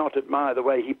couldn't not admire the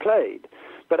way he played,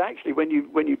 but actually, when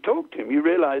you talk to him, you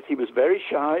realize he was very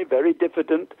shy, very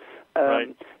diffident,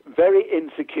 very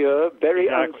insecure, very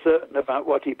uncertain about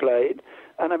what he played,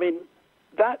 and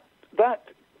that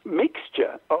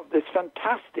mixture of this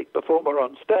fantastic performer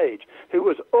on stage, who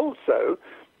was also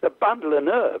a bundle of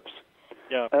nerves.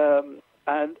 Yeah.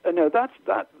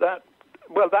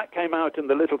 That came out in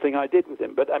the little thing I did with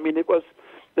him. But it was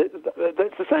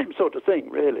it's the same sort of thing,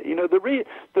 really.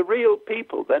 The real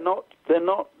people. They're not.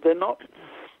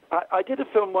 I did a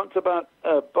film once about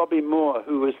Bobby Moore,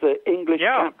 who was the English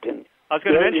captain. I was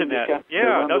going to mention that.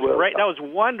 Yeah, that was great. That was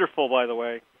wonderful, by the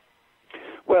way.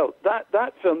 Well,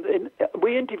 that film,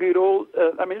 we interviewed all.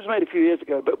 It was made a few years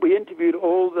ago, but we interviewed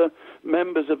all the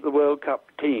members of the World Cup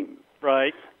team.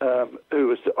 Right. Who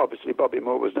was, obviously, Bobby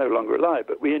Moore was no longer alive,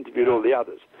 but we interviewed all the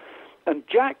others. And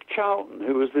Jack Charlton,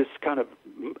 who was this kind of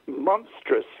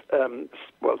monstrous,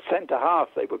 centre-half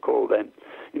they were called then,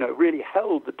 really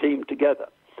held the team together.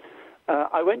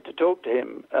 I went to talk to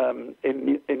him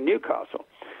in Newcastle,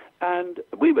 and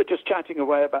we were just chatting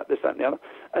away about this, that, and the other,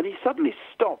 and he suddenly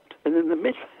stopped, and in the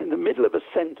middle of a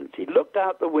sentence, he looked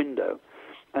out the window,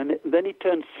 and then he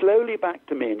turned slowly back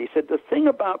to me, and he said, the thing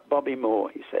about Bobby Moore,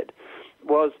 he said,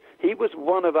 was he was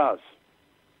one of us,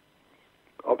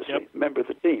 obviously, member of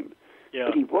the team,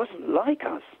 but he wasn't like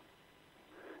us.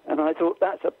 And I thought,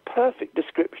 that's a perfect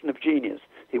description of genius.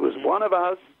 He was one of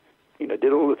us,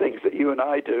 did all the things that you and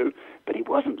I do, but he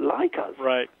wasn't like us.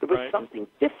 Right. There was something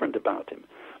different about him.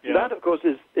 Yeah. That, of course,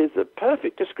 is a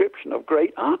perfect description of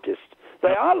great artists.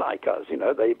 They are like us,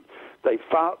 They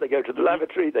fart, they go to the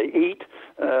lavatory, they eat,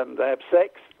 they have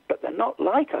sex, but they're not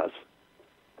like us.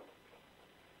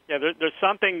 Yeah, there's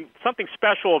something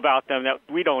special about them that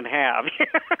we don't have,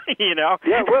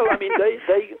 Yeah, well,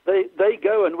 they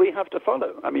go and we have to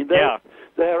follow.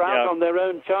 They're out on their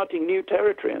own charting new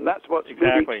territory, and that's what's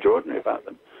really extraordinary about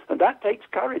them. And that takes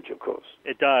courage, of course.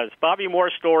 It does. Bobby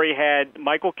Moore's story had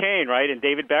Michael Caine, right, and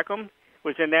David Beckham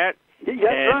was in that.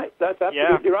 Right. That's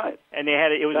absolutely right. And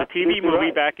it was a TV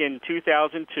movie back in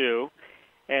 2002.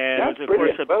 And that's it was, of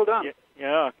brilliant. course, well done.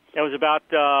 Yeah. It was about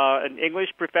an English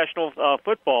professional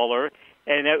footballer,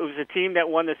 And it was a team that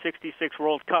won the '66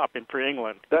 World Cup for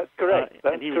England. That's correct.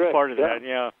 And he was part of that.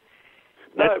 Yeah.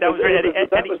 That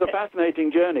was a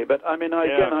fascinating journey. But I mean,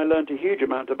 I learned a huge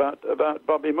amount about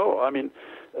Bobby Moore. I mean,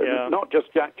 not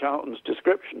just Jack Charlton's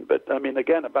description, but I mean,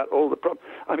 again, about all the problems.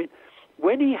 I mean,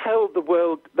 when he held the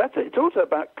world, it's also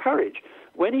about courage.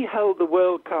 When he held the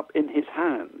World Cup in his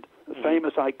hand, the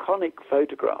famous iconic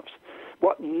photographs,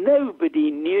 what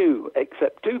nobody knew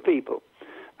except two people,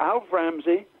 Alf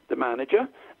Ramsey, the manager,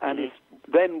 and his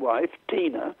then wife,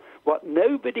 Tina, what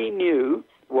nobody knew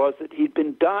was that he'd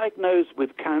been diagnosed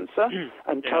with cancer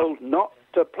and told not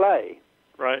to play.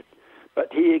 Right. But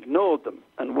he ignored them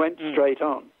and went straight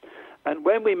on. And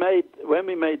when we made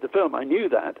the film, I knew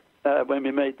that when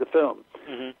we made the film.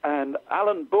 And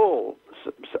Alan Ball,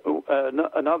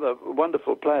 another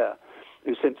wonderful player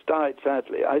who since died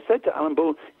sadly, I said to Alan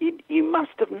Ball, you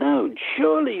must have known.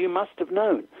 Surely you must have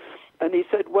known. And he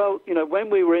said, well, when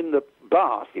we were in the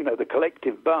bath, the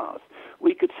collective bath,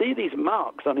 we could see these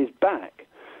marks on his back.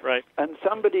 Right. And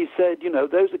somebody said,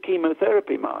 those are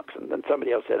chemotherapy marks. And then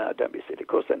somebody else said, oh, don't be silly, of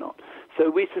course they're not. So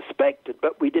we suspected,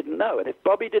 but we didn't know. And if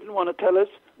Bobby didn't want to tell us,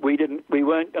 we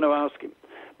weren't going to ask him.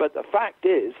 But the fact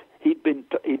is, he'd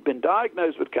been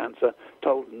diagnosed with cancer,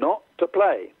 told not to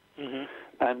play.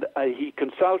 And he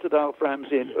consulted Alf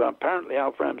Ramsey, and apparently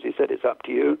Alf Ramsey said, it's up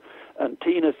to you. And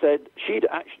Tina said,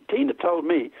 Tina told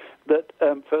me that,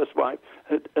 first wife,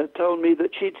 had told me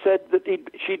that she'd said that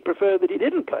she'd prefer that he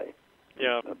didn't play.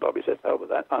 Yeah. And Bobby said, hell with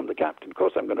that, I'm the captain, of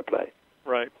course I'm going to play.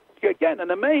 Right. Again, an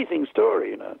amazing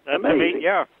story, Amazing.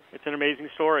 Yeah, it's an amazing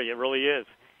story, it really is.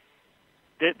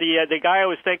 The guy I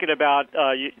was thinking about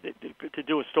to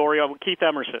do a story on Keith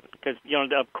Emerson, because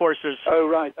of course there's. Oh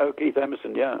right, Keith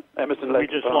Emerson, yeah, Emerson. We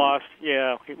just lost,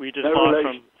 we just lost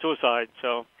from suicide.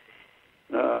 So.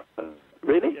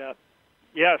 Really? Yeah.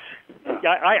 Yes.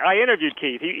 I interviewed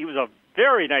Keith. He was a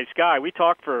very nice guy. We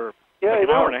talked for an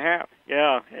hour and a half.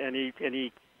 Yeah, and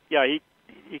he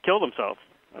killed himself.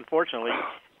 Unfortunately,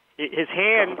 his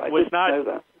hand was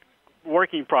not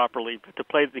working properly to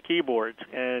play the keyboards,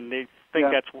 and they think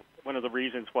that's one of the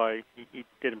reasons why he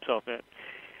did himself in.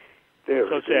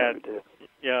 So sad.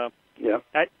 Yeah. Yeah.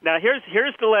 Now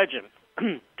here's the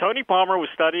legend. Tony Palmer was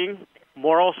studying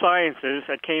moral sciences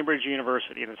at Cambridge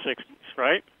University in the 60s,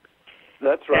 right?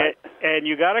 That's right. And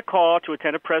you got a call to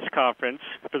attend a press conference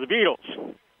for the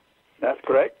Beatles. That's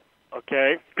correct.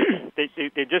 Okay.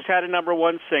 They just had a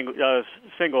 #1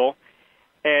 single,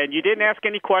 and you didn't ask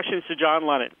any questions to John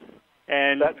Lennon.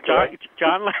 And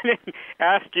John Lennon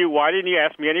asked you, why didn't you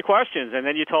ask me any questions? And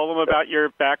then you told him about your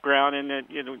background and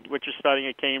what you're studying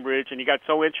at Cambridge, and he got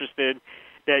so interested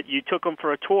that you took him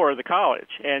for a tour of the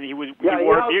college, and he wore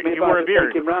a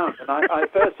beard. Take him round, and I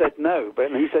first said no,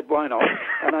 but he said, why not?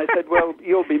 And I said, well,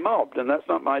 you'll be mobbed, and that's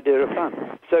not my idea of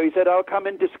fun. So he said, I'll come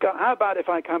in disguise. How about if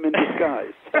I come in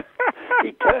disguise?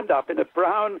 He turned up in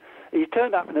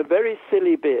a very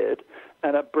silly beard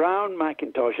and a brown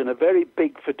Macintosh and a very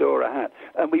big fedora hat,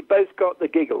 and we both got the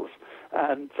giggles,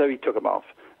 and so he took them off,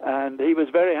 and he was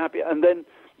very happy. And then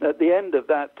at the end of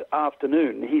that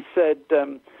afternoon, he said,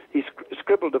 he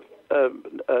scribbled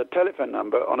a telephone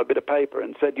number on a bit of paper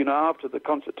and said, after the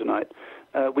concert tonight,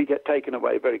 we get taken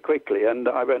away very quickly and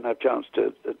I won't have a chance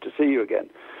to see you again.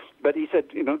 But he said,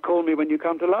 call me when you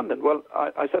come to London. Well,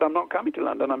 I said, I'm not coming to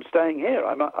London. I'm staying here.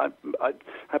 I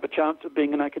have a chance of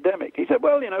being an academic. He said,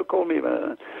 well, call me.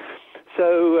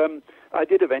 So I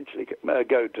did eventually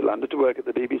go to London to work at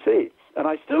the BBC. And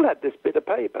I still had this bit of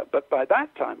paper. But by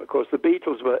that time, of course, the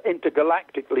Beatles were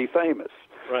intergalactically famous.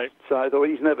 Right. So I thought,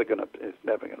 he's never going to.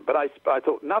 But I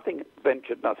thought, nothing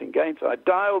ventured, nothing gained. So I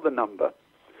dialed the number.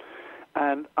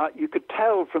 And you could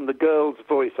tell from the girl's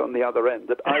voice on the other end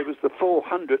that I was the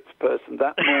 400th person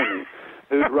that morning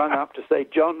who'd rung up to say,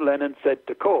 John Lennon said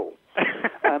to call.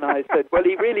 And I said, well,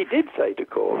 he really did say to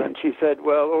call. And she said,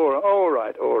 well, all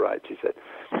right, she said.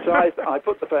 So I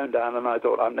put the phone down and I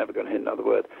thought, I'm never going to hear another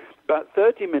word. About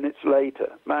 30 minutes later,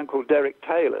 a man called Derek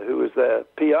Taylor, who was their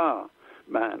PR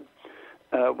man,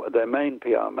 their main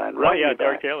PR man, rang me back.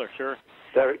 Derek Taylor, sure.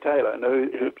 Derek Taylor, and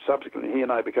who subsequently he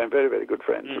and I became very, very good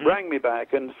friends, rang me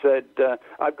back and said,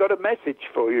 I've got a message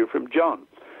for you from John.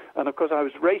 And, of course, I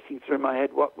was racing through my head,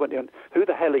 who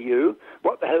the hell are you?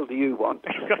 What the hell do you want?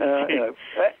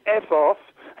 F off,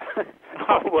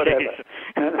 or whatever.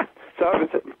 So I was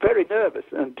very nervous,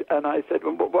 and I said,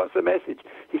 well, what's the message?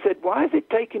 He said, why has it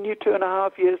taken you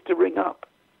 2.5 years to ring up?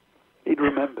 He'd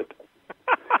remembered.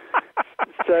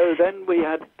 So then we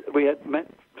had met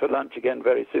for lunch again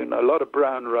very soon. A lot of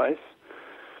brown rice,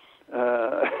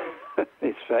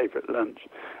 his favourite lunch,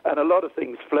 and a lot of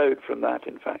things flowed from that.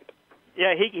 In fact,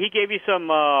 Yeah, he gave you some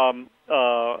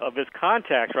of his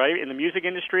contacts, right, in the music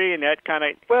industry, and that kind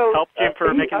of helped him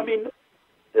for making. I mean,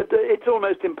 it's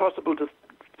almost impossible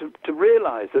to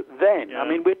realize that then. Yeah. I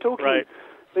mean, we're talking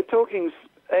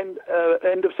end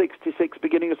of '66,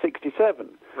 beginning of '67.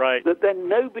 Right. That then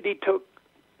nobody took,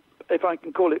 if I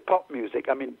can call it pop music.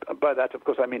 I mean, by that, of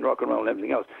course, I mean rock and roll and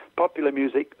everything else. Popular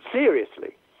music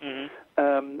seriously.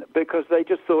 Mm-hmm. Because they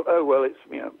just thought, oh well,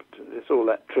 it's all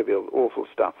that trivial, awful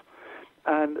stuff.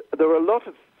 And there were a lot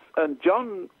of, and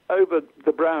John over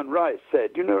the brown rice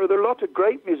said, there are a lot of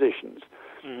great musicians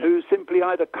who simply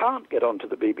either can't get onto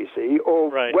the BBC or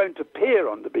won't appear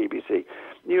on the BBC.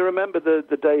 You remember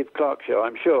the Dave Clark show,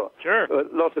 I'm sure. Sure. A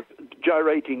lot of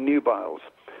gyrating nubiles.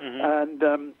 Mm-hmm. And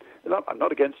I'm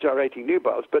not against gyrating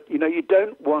nubiles, but, you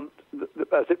don't want,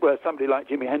 as it were, somebody like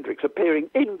Jimi Hendrix appearing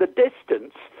in the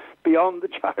distance beyond the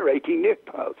gyrating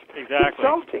nubiles.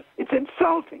 Exactly. It's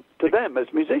insulting to them as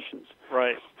musicians.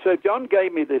 Right. So John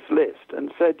gave me this list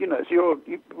and said,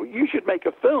 you should make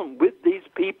a film with these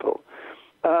people,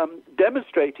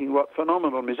 demonstrating what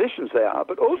phenomenal musicians they are,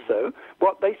 but also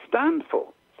what they stand for.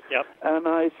 Yep. And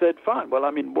I said, fine. Well,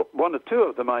 I mean, one or two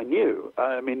of them I knew.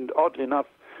 I mean, oddly enough,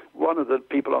 one of the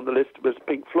people on the list was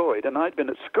Pink Floyd, and I'd been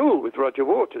at school with Roger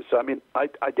Waters, so I mean, I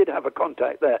did have a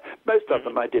contact there. Most of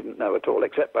them I didn't know at all,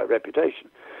 except by reputation.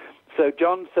 So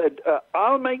John said,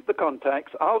 I'll make the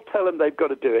contacts, I'll tell them they've got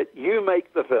to do it, you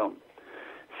make the film.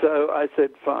 So I said,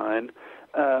 fine.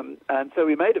 And so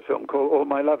we made a film called All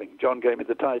My Loving. John gave me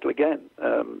the title again.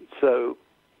 And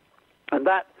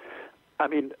that, I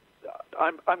mean,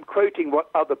 I'm quoting what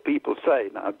other people say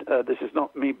now. This is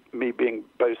not me being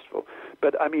boastful,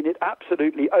 but I mean it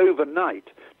absolutely overnight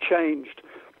changed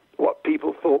what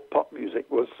people thought pop music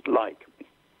was like,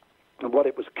 and what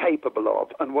it was capable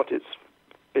of, and what its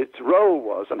role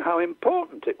was, and how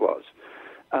important it was.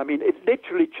 I mean, it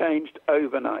literally changed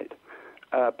overnight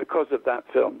because of that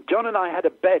film. John and I had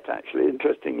a bet, actually,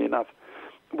 interestingly enough,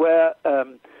 where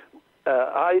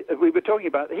we were talking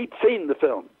about. He'd seen the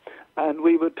film. And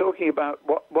we were talking about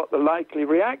what the likely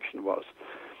reaction was.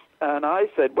 And I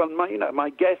said, well, my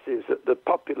guess is that the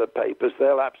popular papers,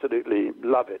 they'll absolutely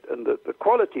love it. And the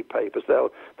quality papers,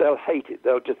 they'll hate it.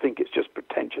 They'll just think it's just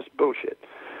pretentious bullshit.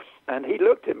 And he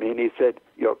looked at me and he said,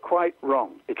 you're quite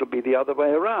wrong. It'll be the other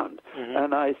way around. Mm-hmm.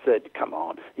 And I said, come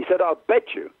on. He said, I'll bet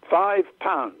you £5,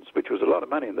 which was a lot of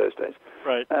money in those days.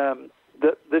 Right.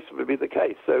 That this would be the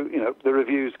case. So, the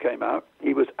reviews came out.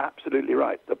 He was absolutely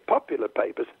right. The popular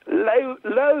papers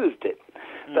loathed it.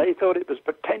 They thought it was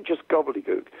pretentious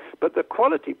gobbledygook. But the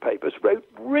quality papers wrote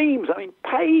reams,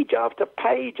 page after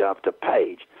page after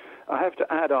page. I have to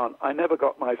add on, I never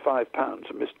got my £5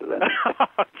 from Mr. Lennon.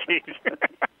 Oh, jeez.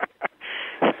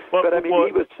 But,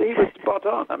 he was spot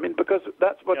on. Because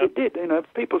that's what it did.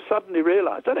 People suddenly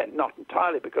realized, not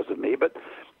entirely because of me, but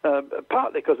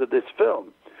partly because of this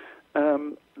film,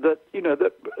 that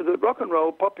the rock and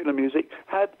roll popular music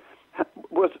had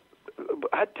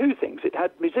two things. It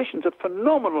had musicians of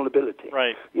phenomenal ability.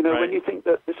 Right. When you think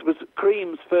that this was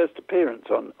Cream's first appearance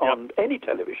on any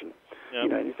television,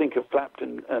 you think of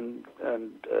Clapton and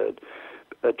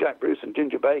Jack Bruce and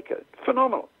Ginger Baker,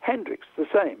 phenomenal. Hendrix, the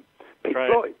same. Pink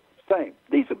Floyd, same.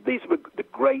 These were the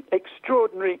great,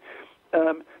 extraordinary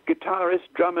guitarists,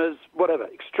 drummers, whatever,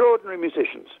 extraordinary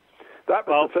musicians. That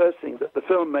was the first thing that the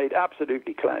film made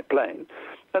absolutely plain.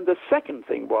 And the second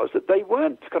thing was that they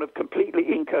weren't kind of completely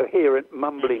incoherent,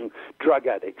 mumbling drug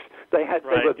addicts. They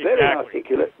were very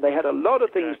articulate. They had a lot of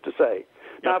things to say.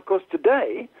 Yep. Now, of course,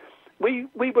 today, we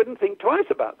wouldn't think twice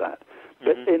about that.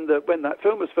 But when that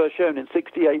film was first shown in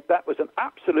 '68, that was an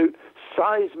absolute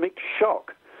seismic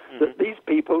shock that these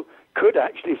people could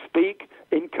actually speak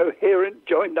in coherent,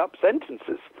 joined-up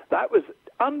sentences. That was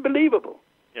unbelievable.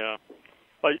 Yeah.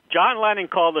 Well, John Lennon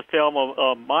called the film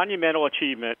a monumental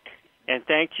achievement, and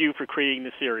thanked you for creating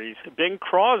the series. Bing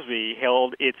Crosby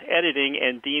held its editing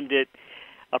and deemed it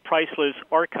a priceless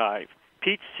archive.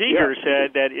 Pete Seeger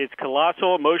said that its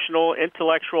colossal, emotional,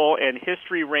 intellectual, and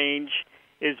history range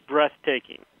is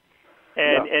breathtaking.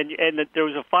 And that there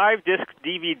was a 5-disc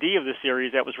DVD of the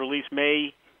series that was released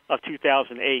May of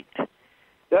 2008.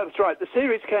 That's right. The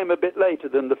series came a bit later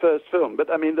than the first film, but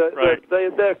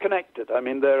they're connected.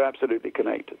 They're absolutely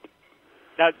connected.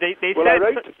 Now, they well, said... I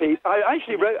wrote to Pete. I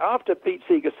actually wrote, after Pete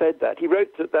Seeger said that, he wrote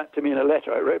that to me in a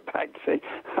letter. I wrote back to say,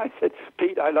 I said,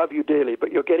 Pete, I love you dearly,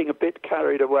 but you're getting a bit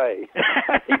carried away.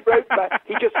 He wrote back,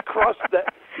 he just crossed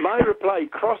that, my reply, he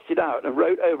crossed it out and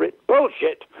wrote over it,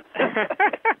 bullshit.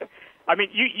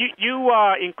 You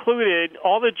included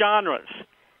all the genres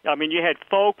I mean, you had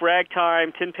folk,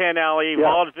 ragtime, Tin Pan Alley,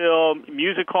 vaudeville,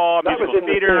 music hall, musical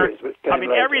theater. I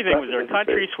mean, everything was there.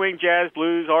 Country, swing, jazz,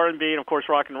 blues, R&B, and, of course,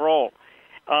 rock and roll.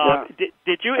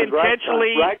 Did you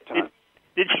intentionally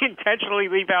did you intentionally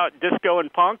leave out disco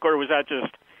and punk, or was that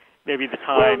just maybe the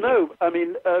time? Well, no. I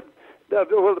mean,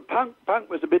 the punk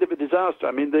was a bit of a disaster.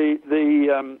 I mean,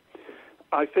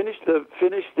 I finished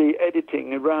the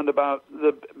editing around about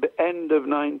the end of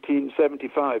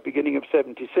 1975, beginning of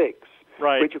 76.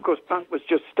 Right. Which, of course, punk was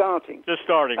just starting.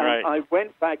 Right. I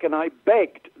went back and I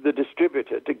begged the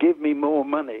distributor to give me more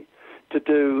money to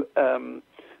do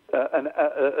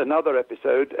another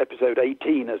episode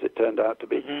 18, as it turned out to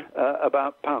be,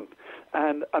 about punk.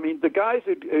 And, I mean, the guys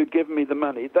who'd given me the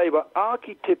money, they were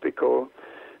archetypical,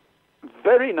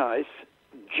 very nice,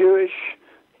 Jewish,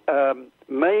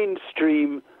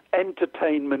 mainstream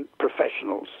entertainment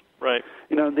professionals. Right.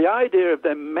 You know, the idea of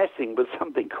them messing with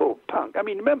something called punk. I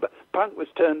mean, remember, punk was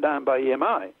turned down by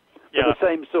EMI for the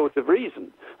same sort of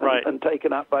reason, and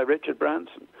taken up by Richard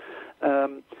Branson.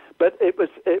 But it was.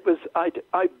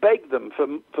 I begged them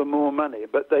for more money,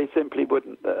 but they simply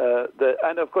wouldn't.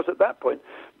 And of course, at that point,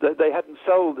 they hadn't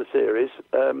sold the series,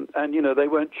 and you know, they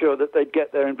weren't sure that they'd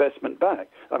get their investment back.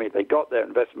 I mean, they got their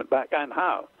investment back, and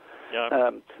how?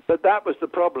 Yeah. But that was the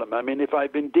problem. I mean, if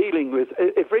I'd been dealing with,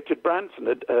 if Richard Branson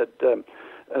had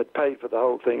paid for the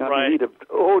whole thing, I mean, he'd have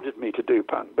ordered me to do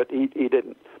punk, but he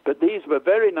didn't. But these were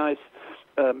very nice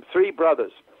three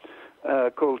brothers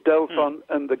called Delphon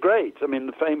and the Grades. I mean,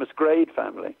 the famous Grade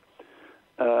family.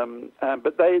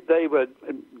 But they were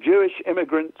Jewish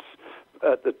immigrants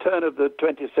at the turn of the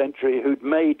 20th century who'd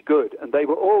made good, and they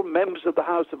were all members of the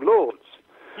House of Lords.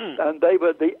 And they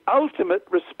were the ultimate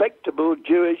respectable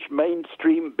Jewish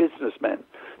mainstream businessmen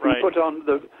who put on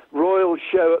the royal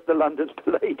show at the London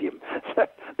Palladium. So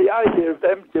the idea of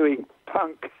them doing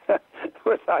punk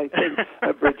was, I think,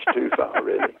 a bridge too far,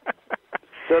 really.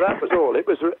 So that was all. It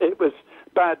was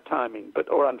bad timing,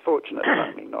 or unfortunate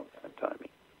timing, not bad timing.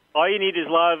 All You Need Is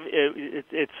Love.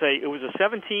 It was a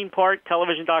 17-part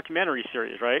television documentary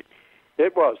series, right?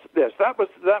 It was, yes. That was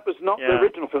not the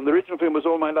original film. The original film was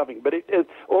All My Loving, but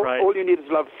All You Need Is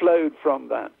Love flowed from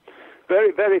that.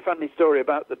 Very, very funny story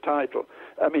about the title.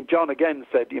 I mean, John again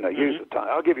said, you know, use the title.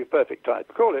 I'll give you a perfect title.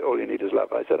 Call it All You Need Is Love.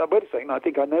 I said, wait a second, I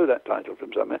think I know that title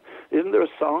from somewhere. Isn't there a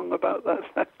song about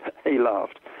that? He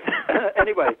laughed.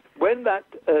 Anyway, when that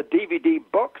DVD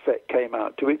box set came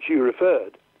out, to which you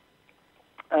referred,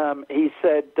 he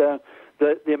said that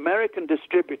the American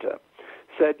distributor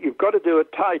said, you've got to do a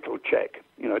title check,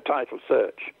 you know, title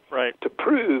search, to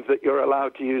prove that you're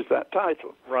allowed to use that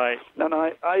title. Right. And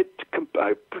I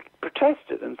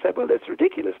protested and said, well, that's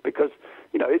ridiculous because,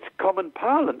 you know, it's common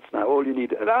parlance now. All you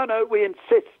need. No, we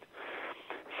insist.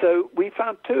 So we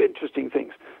found two interesting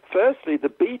things. Firstly, the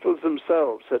Beatles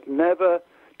themselves had never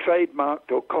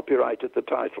trademarked or copyrighted the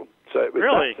title. So it was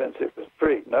in that sense it was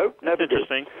free. No, never did.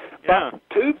 Interesting. Yeah. But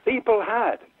two people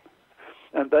had,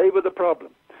 and they were the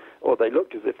problem. Or they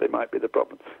looked as if they might be the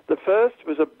problem. The first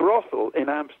was a brothel in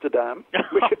Amsterdam,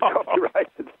 which had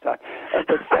copyrighted at the time. And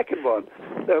the second one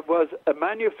was a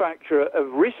manufacturer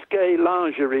of risque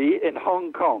lingerie in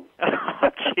Hong Kong.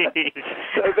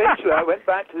 So eventually I went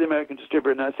back to the American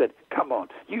distributor and I said, come on,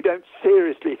 you don't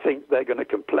seriously think they're going to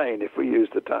complain if we use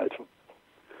the title?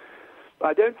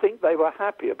 I don't think they were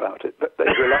happy about it, but they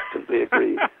reluctantly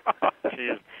agreed.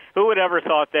 Jeez. Who would ever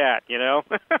thought that, you know?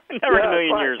 Never in a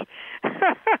million years.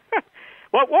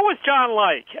 What was John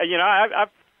like? You know,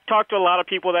 I've talked to a lot of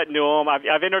people that knew him.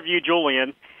 I've interviewed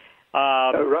Julian.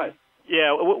 Oh, right.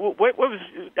 Yeah. What was,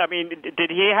 I mean, did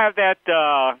he have that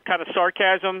kind of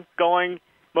sarcasm going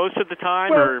most of the time?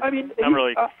 Well, or I mean, not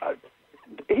really?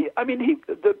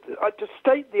 To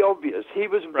state the obvious, he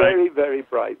was very, very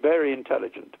bright, very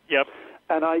intelligent. Yep.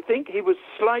 And I think he was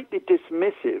slightly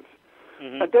dismissive.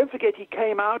 Mm-hmm. And don't forget, he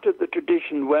came out of the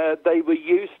tradition where they were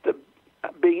used to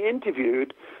being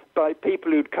interviewed by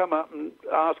people who'd come up and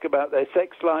ask about their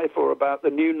sex life or about the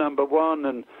new number one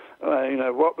and you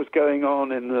know, what was going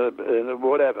on in the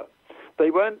whatever.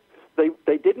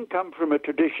 They didn't come from a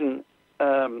tradition.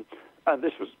 And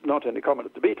this was not only common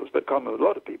at the Beatles, but common with a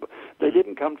lot of people. They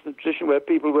didn't come from a tradition where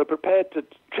people were prepared to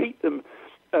treat them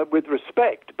with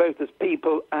respect, both as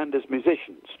people and as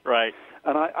musicians. Right.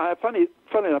 And funny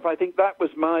enough, I think that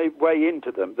was my way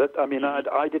into them. That I mean,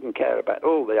 I didn't care about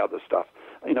all the other stuff.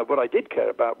 You know, what I did care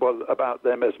about was about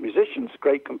them as musicians,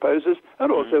 great composers,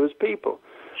 and also as people.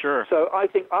 Sure. So I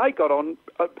think I got on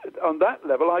that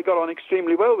level. I got on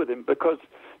extremely well with him because,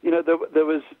 you know,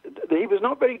 he was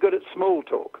not very good at small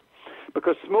talk,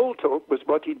 because small talk was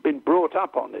what he'd been brought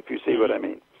up on, if you see what I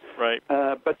mean. Right.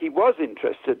 But he was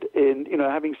interested in,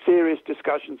 having serious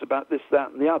discussions about this,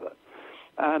 that, and the other.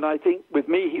 And I think with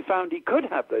me, he found he could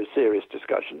have those serious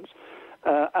discussions,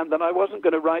 and then I wasn't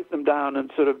going to write them down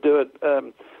and sort of do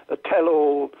a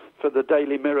tell-all for the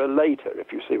Daily Mirror later,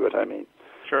 if you see what I mean.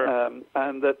 Sure.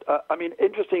 And that,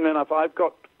 interestingly enough, I've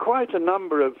got quite a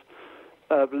number of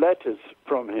letters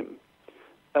from him,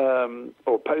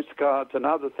 or postcards and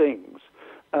other things,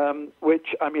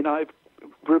 which, I've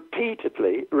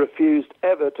repeatedly refused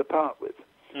ever to part with,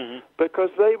 because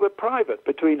they were private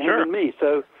between him and me.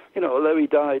 So, although he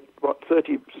died,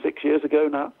 36 years ago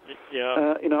now,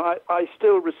 I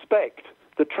still respect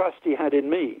the trust he had in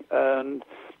me, and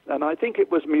I think it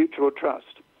was mutual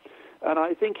trust. And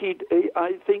I think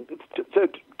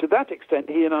to that extent,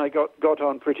 he and I got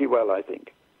on pretty well, I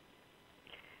think.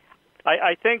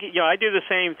 I think I do the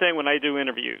same thing when I do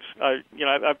interviews.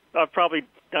 I've probably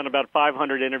done about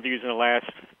 500 interviews in the last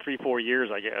 3-4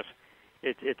 years, I guess.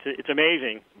 It's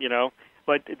amazing,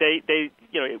 But they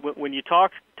when you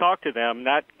talk to them,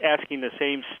 not asking the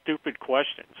same stupid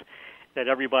questions that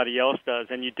everybody else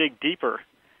does, and you dig deeper,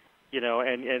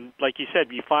 and like you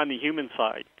said, you find the human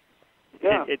side.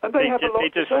 Yeah, and they have a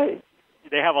lot to say.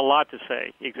 They have a lot to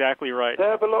say. Exactly right. They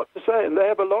have a lot to say, and they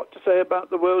have a lot to say about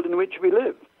the world in which we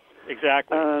live.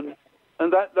 Exactly.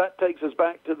 And that takes us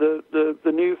back to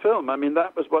the new film.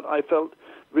 That was what I felt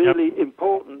really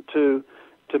important to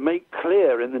make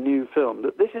clear in the new film,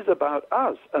 that this is about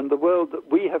us and the world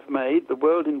that we have made, the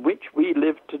world in which we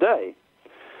live today.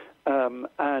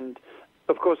 And,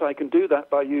 of course, I can do that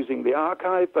by using the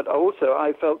archive, but also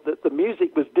I felt that the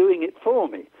music was doing it for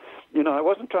me. I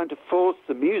wasn't trying to force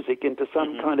the music into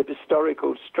some kind of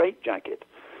historical straitjacket.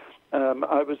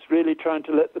 I was really trying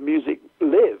to let the music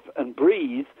live and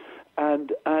breathe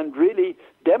and really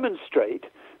demonstrate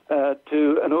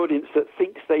to an audience that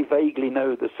thinks they vaguely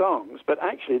know the songs. But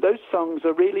actually, those songs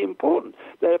are really important.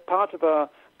 They're part of our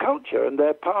culture, and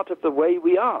they're part of the way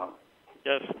we are.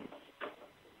 Yes.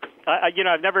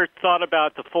 I've never thought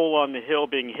about the Fool on the Hill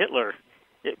being Hitler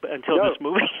until this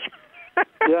movie.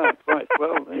 Yeah, right.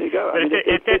 Well, there you go.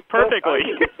 It fits perfectly.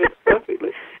 It fits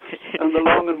perfectly. And the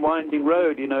long and winding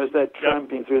road, as they're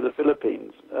tramping through the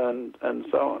Philippines and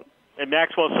so on. And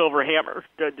Maxwell Silverhammer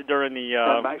during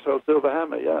the... Maxwell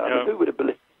Silverhammer, yeah. Who would have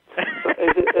believed?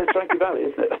 It's Frankie Valli,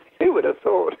 isn't it? Who would have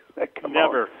thought? Come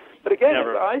Never. On. But again,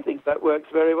 Never. I think that works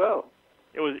very well.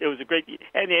 It was a great...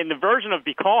 And the version of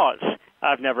Because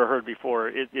I've never heard before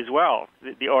as well.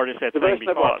 The artist that sang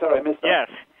Because. Sorry, I missed that.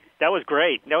 Yes. That was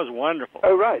great. That was wonderful.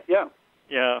 Oh, right, yeah.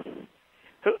 Yeah.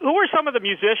 Who were some of the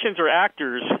musicians or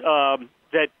actors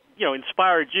that,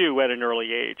 inspired you at an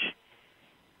early age?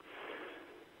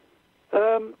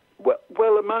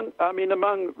 Well,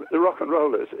 among the rock and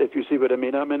rollers, if you see what I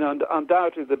mean.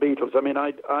 Undoubtedly the Beatles.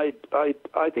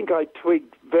 I think I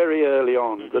twigged very early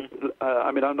on that.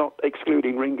 I'm not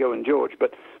excluding Ringo and George,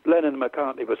 but Lennon and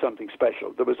McCartney were something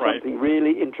special. There was something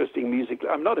really interesting musically.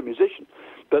 I'm not a musician,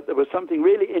 but there was something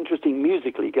really interesting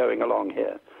musically going along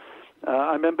here.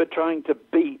 I remember trying to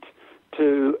beat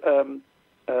to.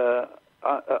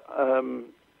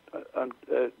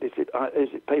 Is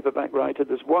it Paperback Writer?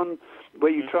 There's one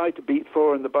where you try to beat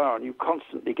 4 in the bar and you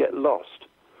constantly get lost.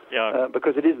 Yeah.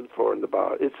 Because it isn't 4 in the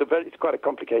bar. It's quite a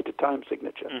complicated time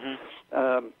signature.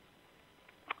 And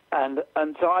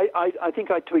so I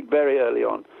think I twigged very early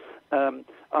on.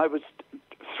 I was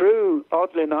through,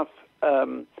 oddly enough,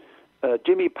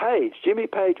 Jimmy Page. Jimmy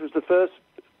Page was the first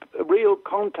real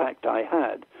contact I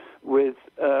had with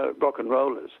rock and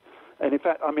rollers. And in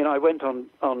fact, I went on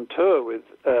tour with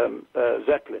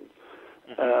Zeppelin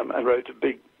and wrote a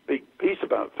big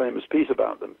famous piece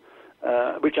about them,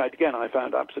 which I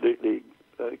found absolutely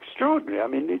extraordinary.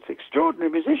 It's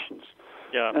extraordinary musicians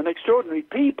and extraordinary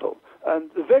people, and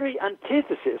the very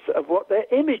antithesis of what their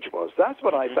image was. That's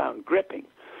what I found gripping.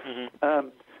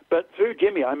 But through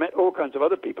Jimmy, I met all kinds of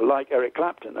other people like Eric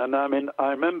Clapton, and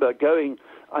I remember going.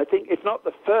 I think it's not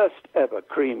the first ever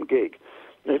Cream gig.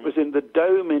 It was in the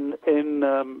Dome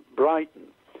in Brighton,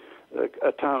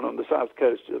 a town on the south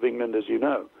coast of England, as you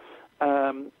know.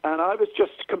 And I was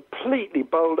just completely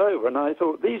bowled over. And I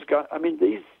thought, these guys,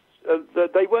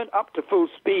 they weren't up to full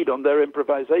speed on their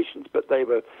improvisations, but they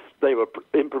were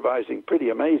improvising pretty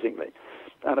amazingly.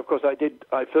 And of course, I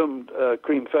filmed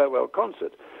Cream Farewell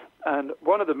Concert. And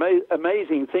one of the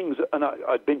amazing things, and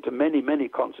I'd been to many, many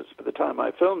concerts by the time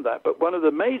I filmed that, but one of the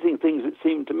amazing things it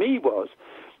seemed to me was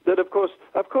that, of course,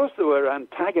 there were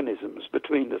antagonisms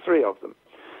between the three of them.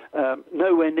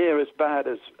 Nowhere near as bad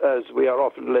as we are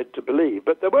often led to believe,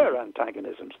 but there were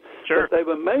antagonisms. Sure. But they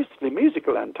were mostly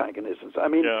musical antagonisms.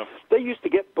 They used to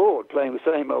get bored playing the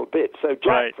same old bit. So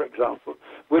Jack, for example,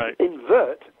 would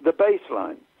invert the bass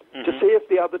line to see if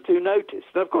the other two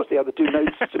noticed. And of course, the other two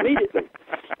noticed immediately.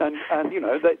 And you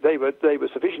know, they were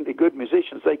sufficiently good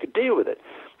musicians; they could deal with it.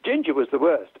 Ginger was the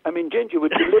worst. I mean, Ginger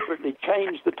would deliberately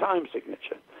change the time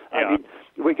signature. I mean,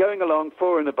 we're going along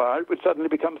 4 in a bar, it would suddenly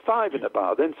become 5 in a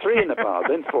bar, then 3 in a bar,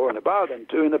 then 4 in a bar, then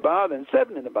 2 in a bar, then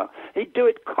 7 in a bar. He'd do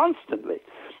it constantly,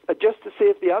 just to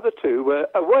see if the other two were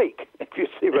awake, if you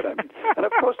see what I mean. And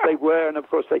of course they were, and of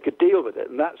course they could deal with it,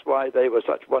 and that's why they were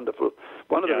such wonderful,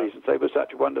 one of the reasons they were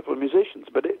such wonderful musicians.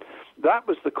 But that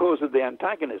was the cause of the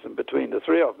antagonism between the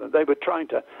three of them. They were trying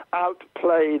to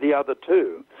outplay the other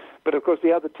two, but of course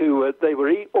the other two, they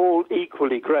were all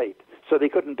equally great, so they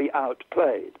couldn't be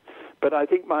outplayed. But I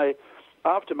think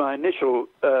after my initial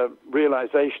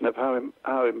realization of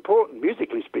how important,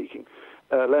 musically speaking,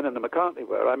 Lennon and McCartney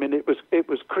were, I mean, it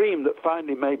was Cream that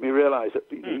finally made me realize that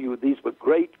these were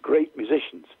great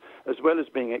musicians, as well as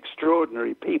being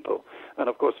extraordinary people. And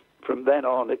of course, from then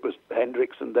on, it was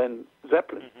Hendrix and then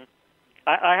Zeppelin.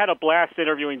 I had a blast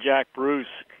interviewing Jack Bruce.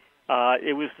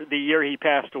 It was the year he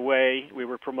passed away. We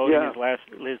were promoting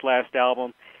his last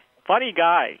album. Funny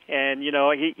guy, and you know,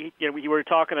 we were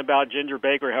talking about Ginger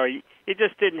Baker, how he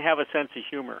just didn't have a sense of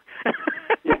humor.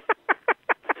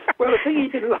 Well, the thing he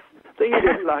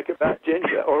didn't like about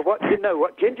Ginger, or what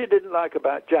Ginger didn't like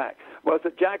about Jack, was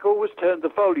that Jack always turned the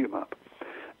volume up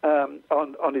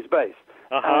on his bass.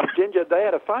 Ginger, they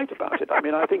had a fight about it. I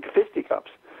mean, I think fisticuffs.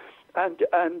 And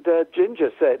Ginger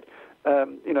said,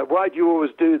 you know, why do you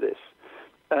always do this?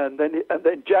 And then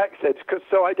Jack said,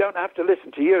 so I don't have to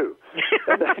listen to you.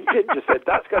 And then Ginger said,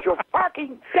 that's because you're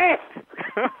fucking deaf.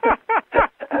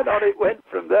 And on it went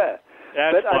from there.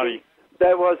 That's funny. I mean,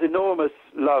 there was enormous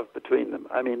love between them.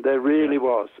 I mean, there really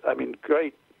was. I mean,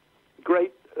 great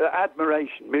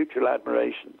admiration, mutual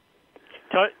admiration.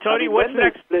 Tony, what's when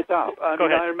next? They split up. I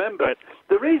remember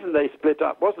the reason they split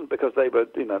up wasn't because they were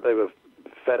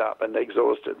fed up and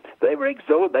exhausted. They were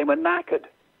exhausted. They were knackered.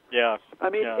 Yeah. I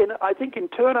mean, I think in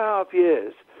 2.5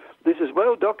 years, this is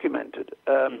well documented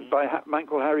by a man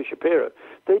called Harry Shapiro.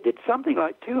 They did something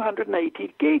like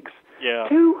 280 gigs. Yeah.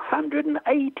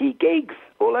 280 gigs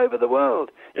all over the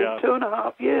world in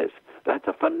 2.5 years. That's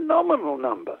a phenomenal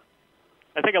number.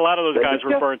 I think a lot of those guys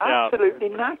were burnt out. Absolutely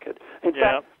knackered. In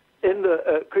fact, in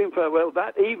the Cream Farewell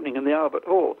that evening in the Albert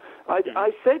Hall,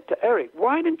 I said to Eric,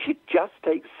 why didn't you just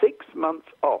take 6 months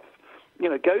off? You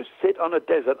know, go sit on a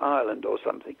desert island or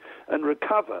something and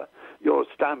recover your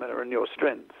stamina and your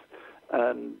strength,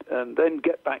 and then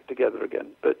get back together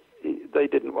again. But they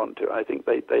didn't want to. I think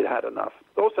they'd had enough.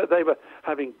 Also, they were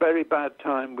having very bad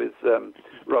time with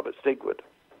Robert Stigwood.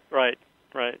 Right.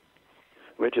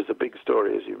 Which is a big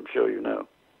story, as I'm sure you know.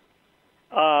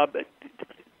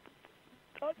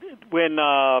 When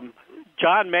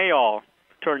John Mayall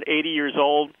turned 80 years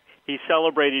old, he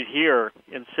celebrated here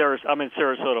in I'm in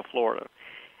Sarasota, Florida.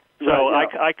 So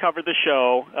I covered the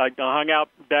show. I hung out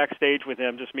backstage with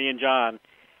him, just me and John.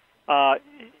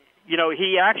 You know,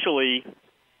 he actually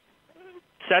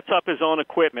sets up his own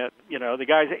equipment. You know, the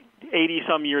guy's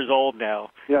 80-some years old now.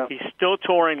 Yeah. He's still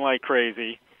touring like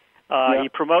crazy. He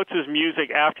promotes his music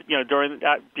after,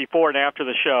 before and after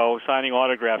the show, signing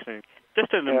autographs. And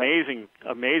just an amazing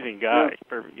guy.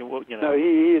 Yeah. No,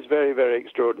 he is very, very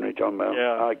extraordinary, John Mayall.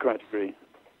 Yeah. I quite agree.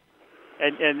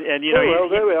 And you know,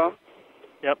 there we are.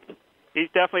 Yep, he's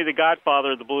definitely the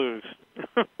godfather of the blues.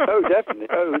 Oh, definitely.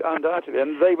 Oh, undoubtedly.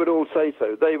 And they would all say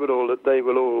so. They will all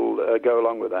go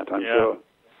along with that, I'm sure.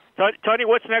 Tony,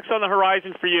 what's next on the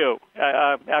horizon for you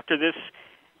after this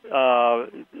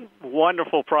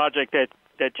wonderful project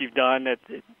that you've done?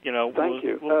 Thank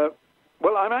you.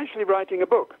 Well, I'm actually writing a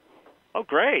book. Oh,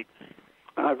 great.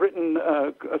 I've written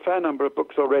a fair number of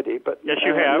books already, but yes,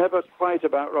 you have. Never quite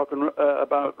about rock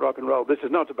and roll. This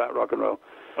is not about rock and roll.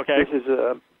 Okay. This is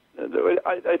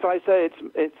if I say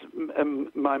it's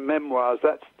my memoirs,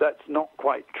 that's not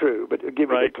quite true, but I'll give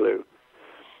you a clue.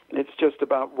 It's just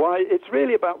about why. It's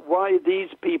really about why these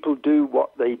people do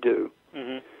what they do,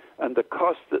 and the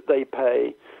cost that they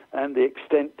pay, and the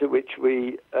extent to which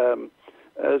we.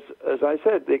 As I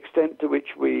said, the extent to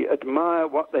which we admire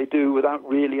what they do without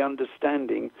really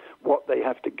understanding what they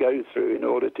have to go through in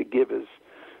order to give us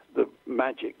the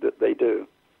magic that they do.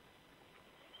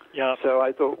 Yeah. So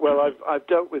I thought, well, I've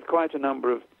dealt with quite a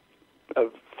number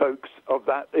of folks of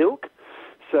that ilk,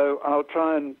 so I'll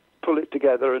try and pull it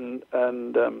together and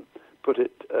put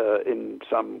it in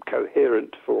some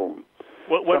coherent form.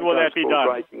 When will that be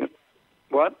done?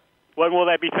 What? When will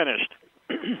that be finished?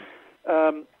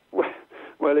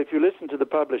 Well, if you listen to the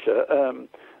publisher,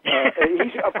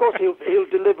 of course he'll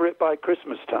deliver it by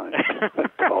Christmas time.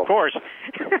 Of course.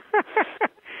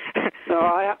 No,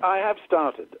 I have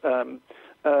started.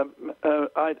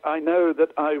 I know that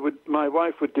my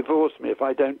wife would divorce me if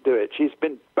I don't do it. She's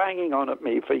been banging on at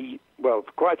me for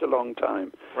quite a long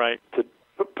time, right, to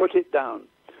put it down,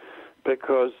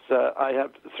 because I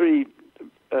have three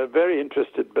very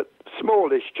interested but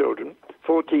smallish children,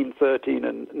 14, 13,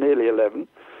 and nearly 11.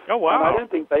 Oh, wow. And I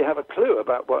don't think they have a clue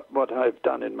about what I've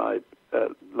done in my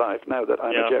life now that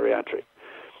I'm a geriatric.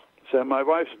 So my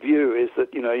wife's view is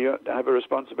that, you have a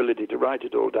responsibility to write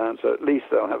it all down, so at least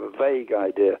they'll have a vague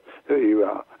idea who you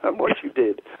are and what you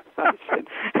did. I said,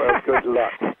 well, good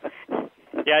luck.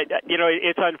 Yeah,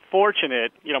 it's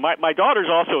unfortunate. My daughter's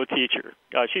also a teacher.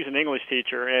 She's an English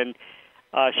teacher, and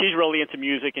she's really into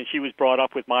music, and she was brought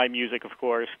up with my music, of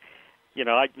course.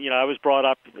 I was brought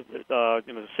up,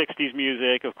 the 60s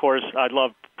music. Of course, I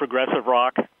love progressive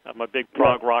rock. I'm a big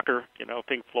prog rocker,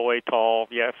 Pink Floyd, Tall,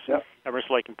 yes,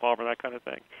 Emerson, Lake and Palmer, that kind of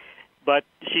thing. But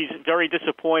she's very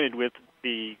disappointed with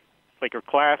her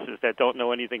classes that don't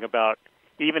know anything about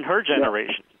even her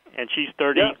generation. And she's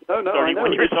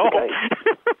 31 years old.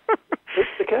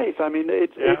 It's the case. I mean,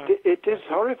 it is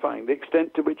horrifying, the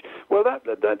extent to which... Well,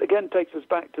 that again takes us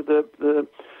back to the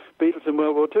Beatles in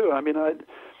World War II. I mean,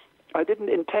 I didn't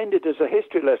intend it as a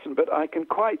history lesson, but I can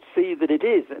quite see that it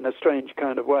is in a strange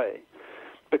kind of way.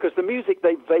 Because the music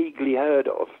they vaguely heard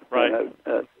of,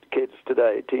 kids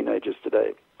today, teenagers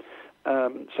today,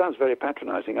 sounds very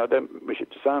patronizing. I don't wish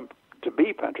it to sound to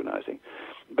be patronizing,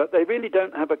 but they really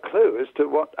don't have a clue as to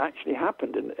what actually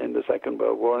happened in the Second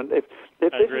World War. And if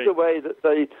this is a way that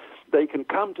they can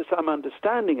come to some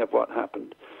understanding of what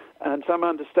happened and some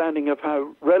understanding of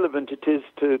how relevant it is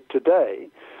to today,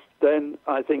 then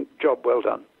I think job well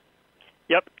done.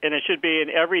 Yep, and it should be in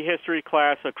every history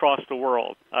class across the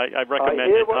world. I recommend I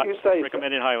hear what you say.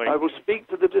 Recommend it highly. I will speak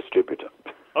to the distributor.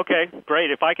 Okay,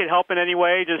 great. If I can help in any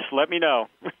way, just let me know.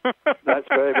 That's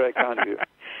very, very kind of you.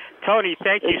 Tony,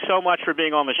 thank you so much for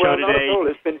being on the show today. Not at all.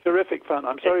 It's been terrific fun.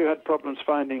 I'm sorry you had problems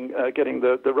getting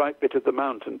the right bit of the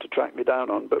mountain to track me down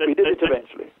on, but we did it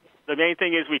eventually. The main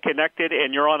thing is we connected,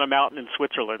 and you're on a mountain in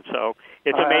Switzerland, so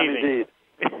it's amazing. Indeed.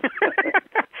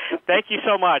 Thank you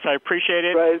so much. I appreciate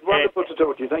it. It's wonderful to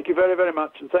talk to you. Thank you very, very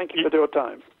much, and thank you for your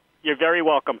time. You're very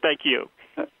welcome. Thank you.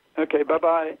 Okay,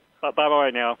 bye-bye.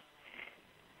 Bye-bye now.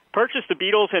 Purchase the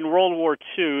Beatles and World War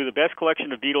II, the best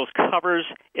collection of Beatles covers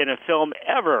in a film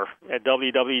ever at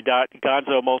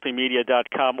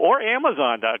www.gonzomultimedia.com or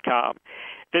amazon.com.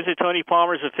 Visit Tony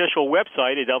Palmer's official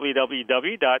website at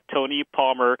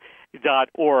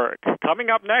www.tonypalmer.org. Coming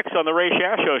up next on the Ray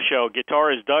Shasho Show,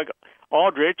 guitarist Doug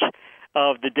Aldrich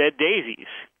of the Dead Daisies.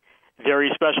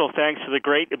 Very special thanks to the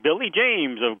great Billy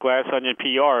James of Glass Onion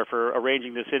PR for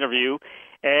arranging this interview,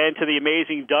 and to the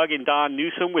amazing Doug and Don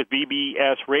Newsom with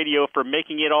BBS Radio for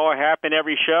making it all happen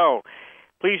every show.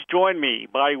 Please join me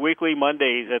bi-weekly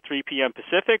Mondays at 3 p.m.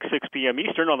 Pacific, 6 p.m.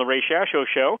 Eastern on The Ray Shasho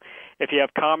Show. If you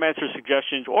have comments or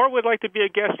suggestions or would like to be a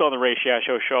guest on The Ray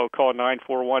Shasho Show, call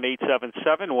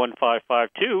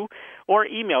 941-877-1552 or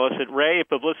email us at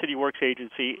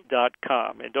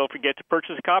ray@publicityworksagency.com. And don't forget to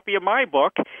purchase a copy of my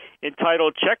book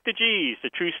entitled Check the G's,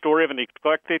 The True Story of an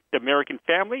Eclectic American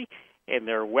Family and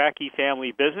Their Wacky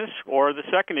Family Business, or the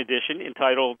second edition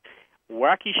entitled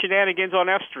Wacky Shenanigans on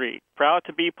F Street, proud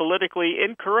to be politically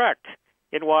incorrect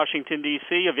in Washington,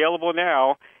 D.C., available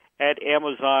now at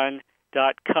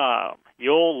Amazon.com.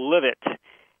 You'll live it.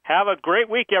 Have a great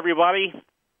week, everybody.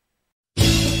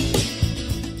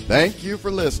 Thank you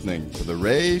for listening to the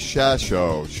Ray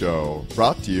Shasho Show,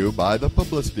 brought to you by the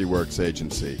Publicity Works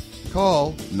Agency.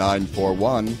 Call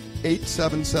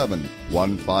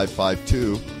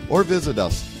 941-877-1552 or visit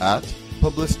us at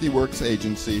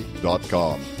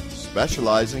publicityworksagency.com.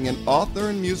 Specializing in author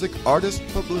and music artist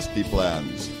publicity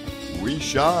plans. We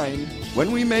shine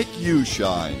when we make you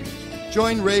shine.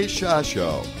 Join Ray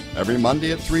Shasho every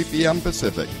Monday at 3 p.m.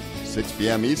 Pacific, 6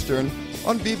 p.m. Eastern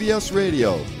on BBS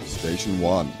Radio, Station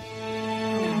 1.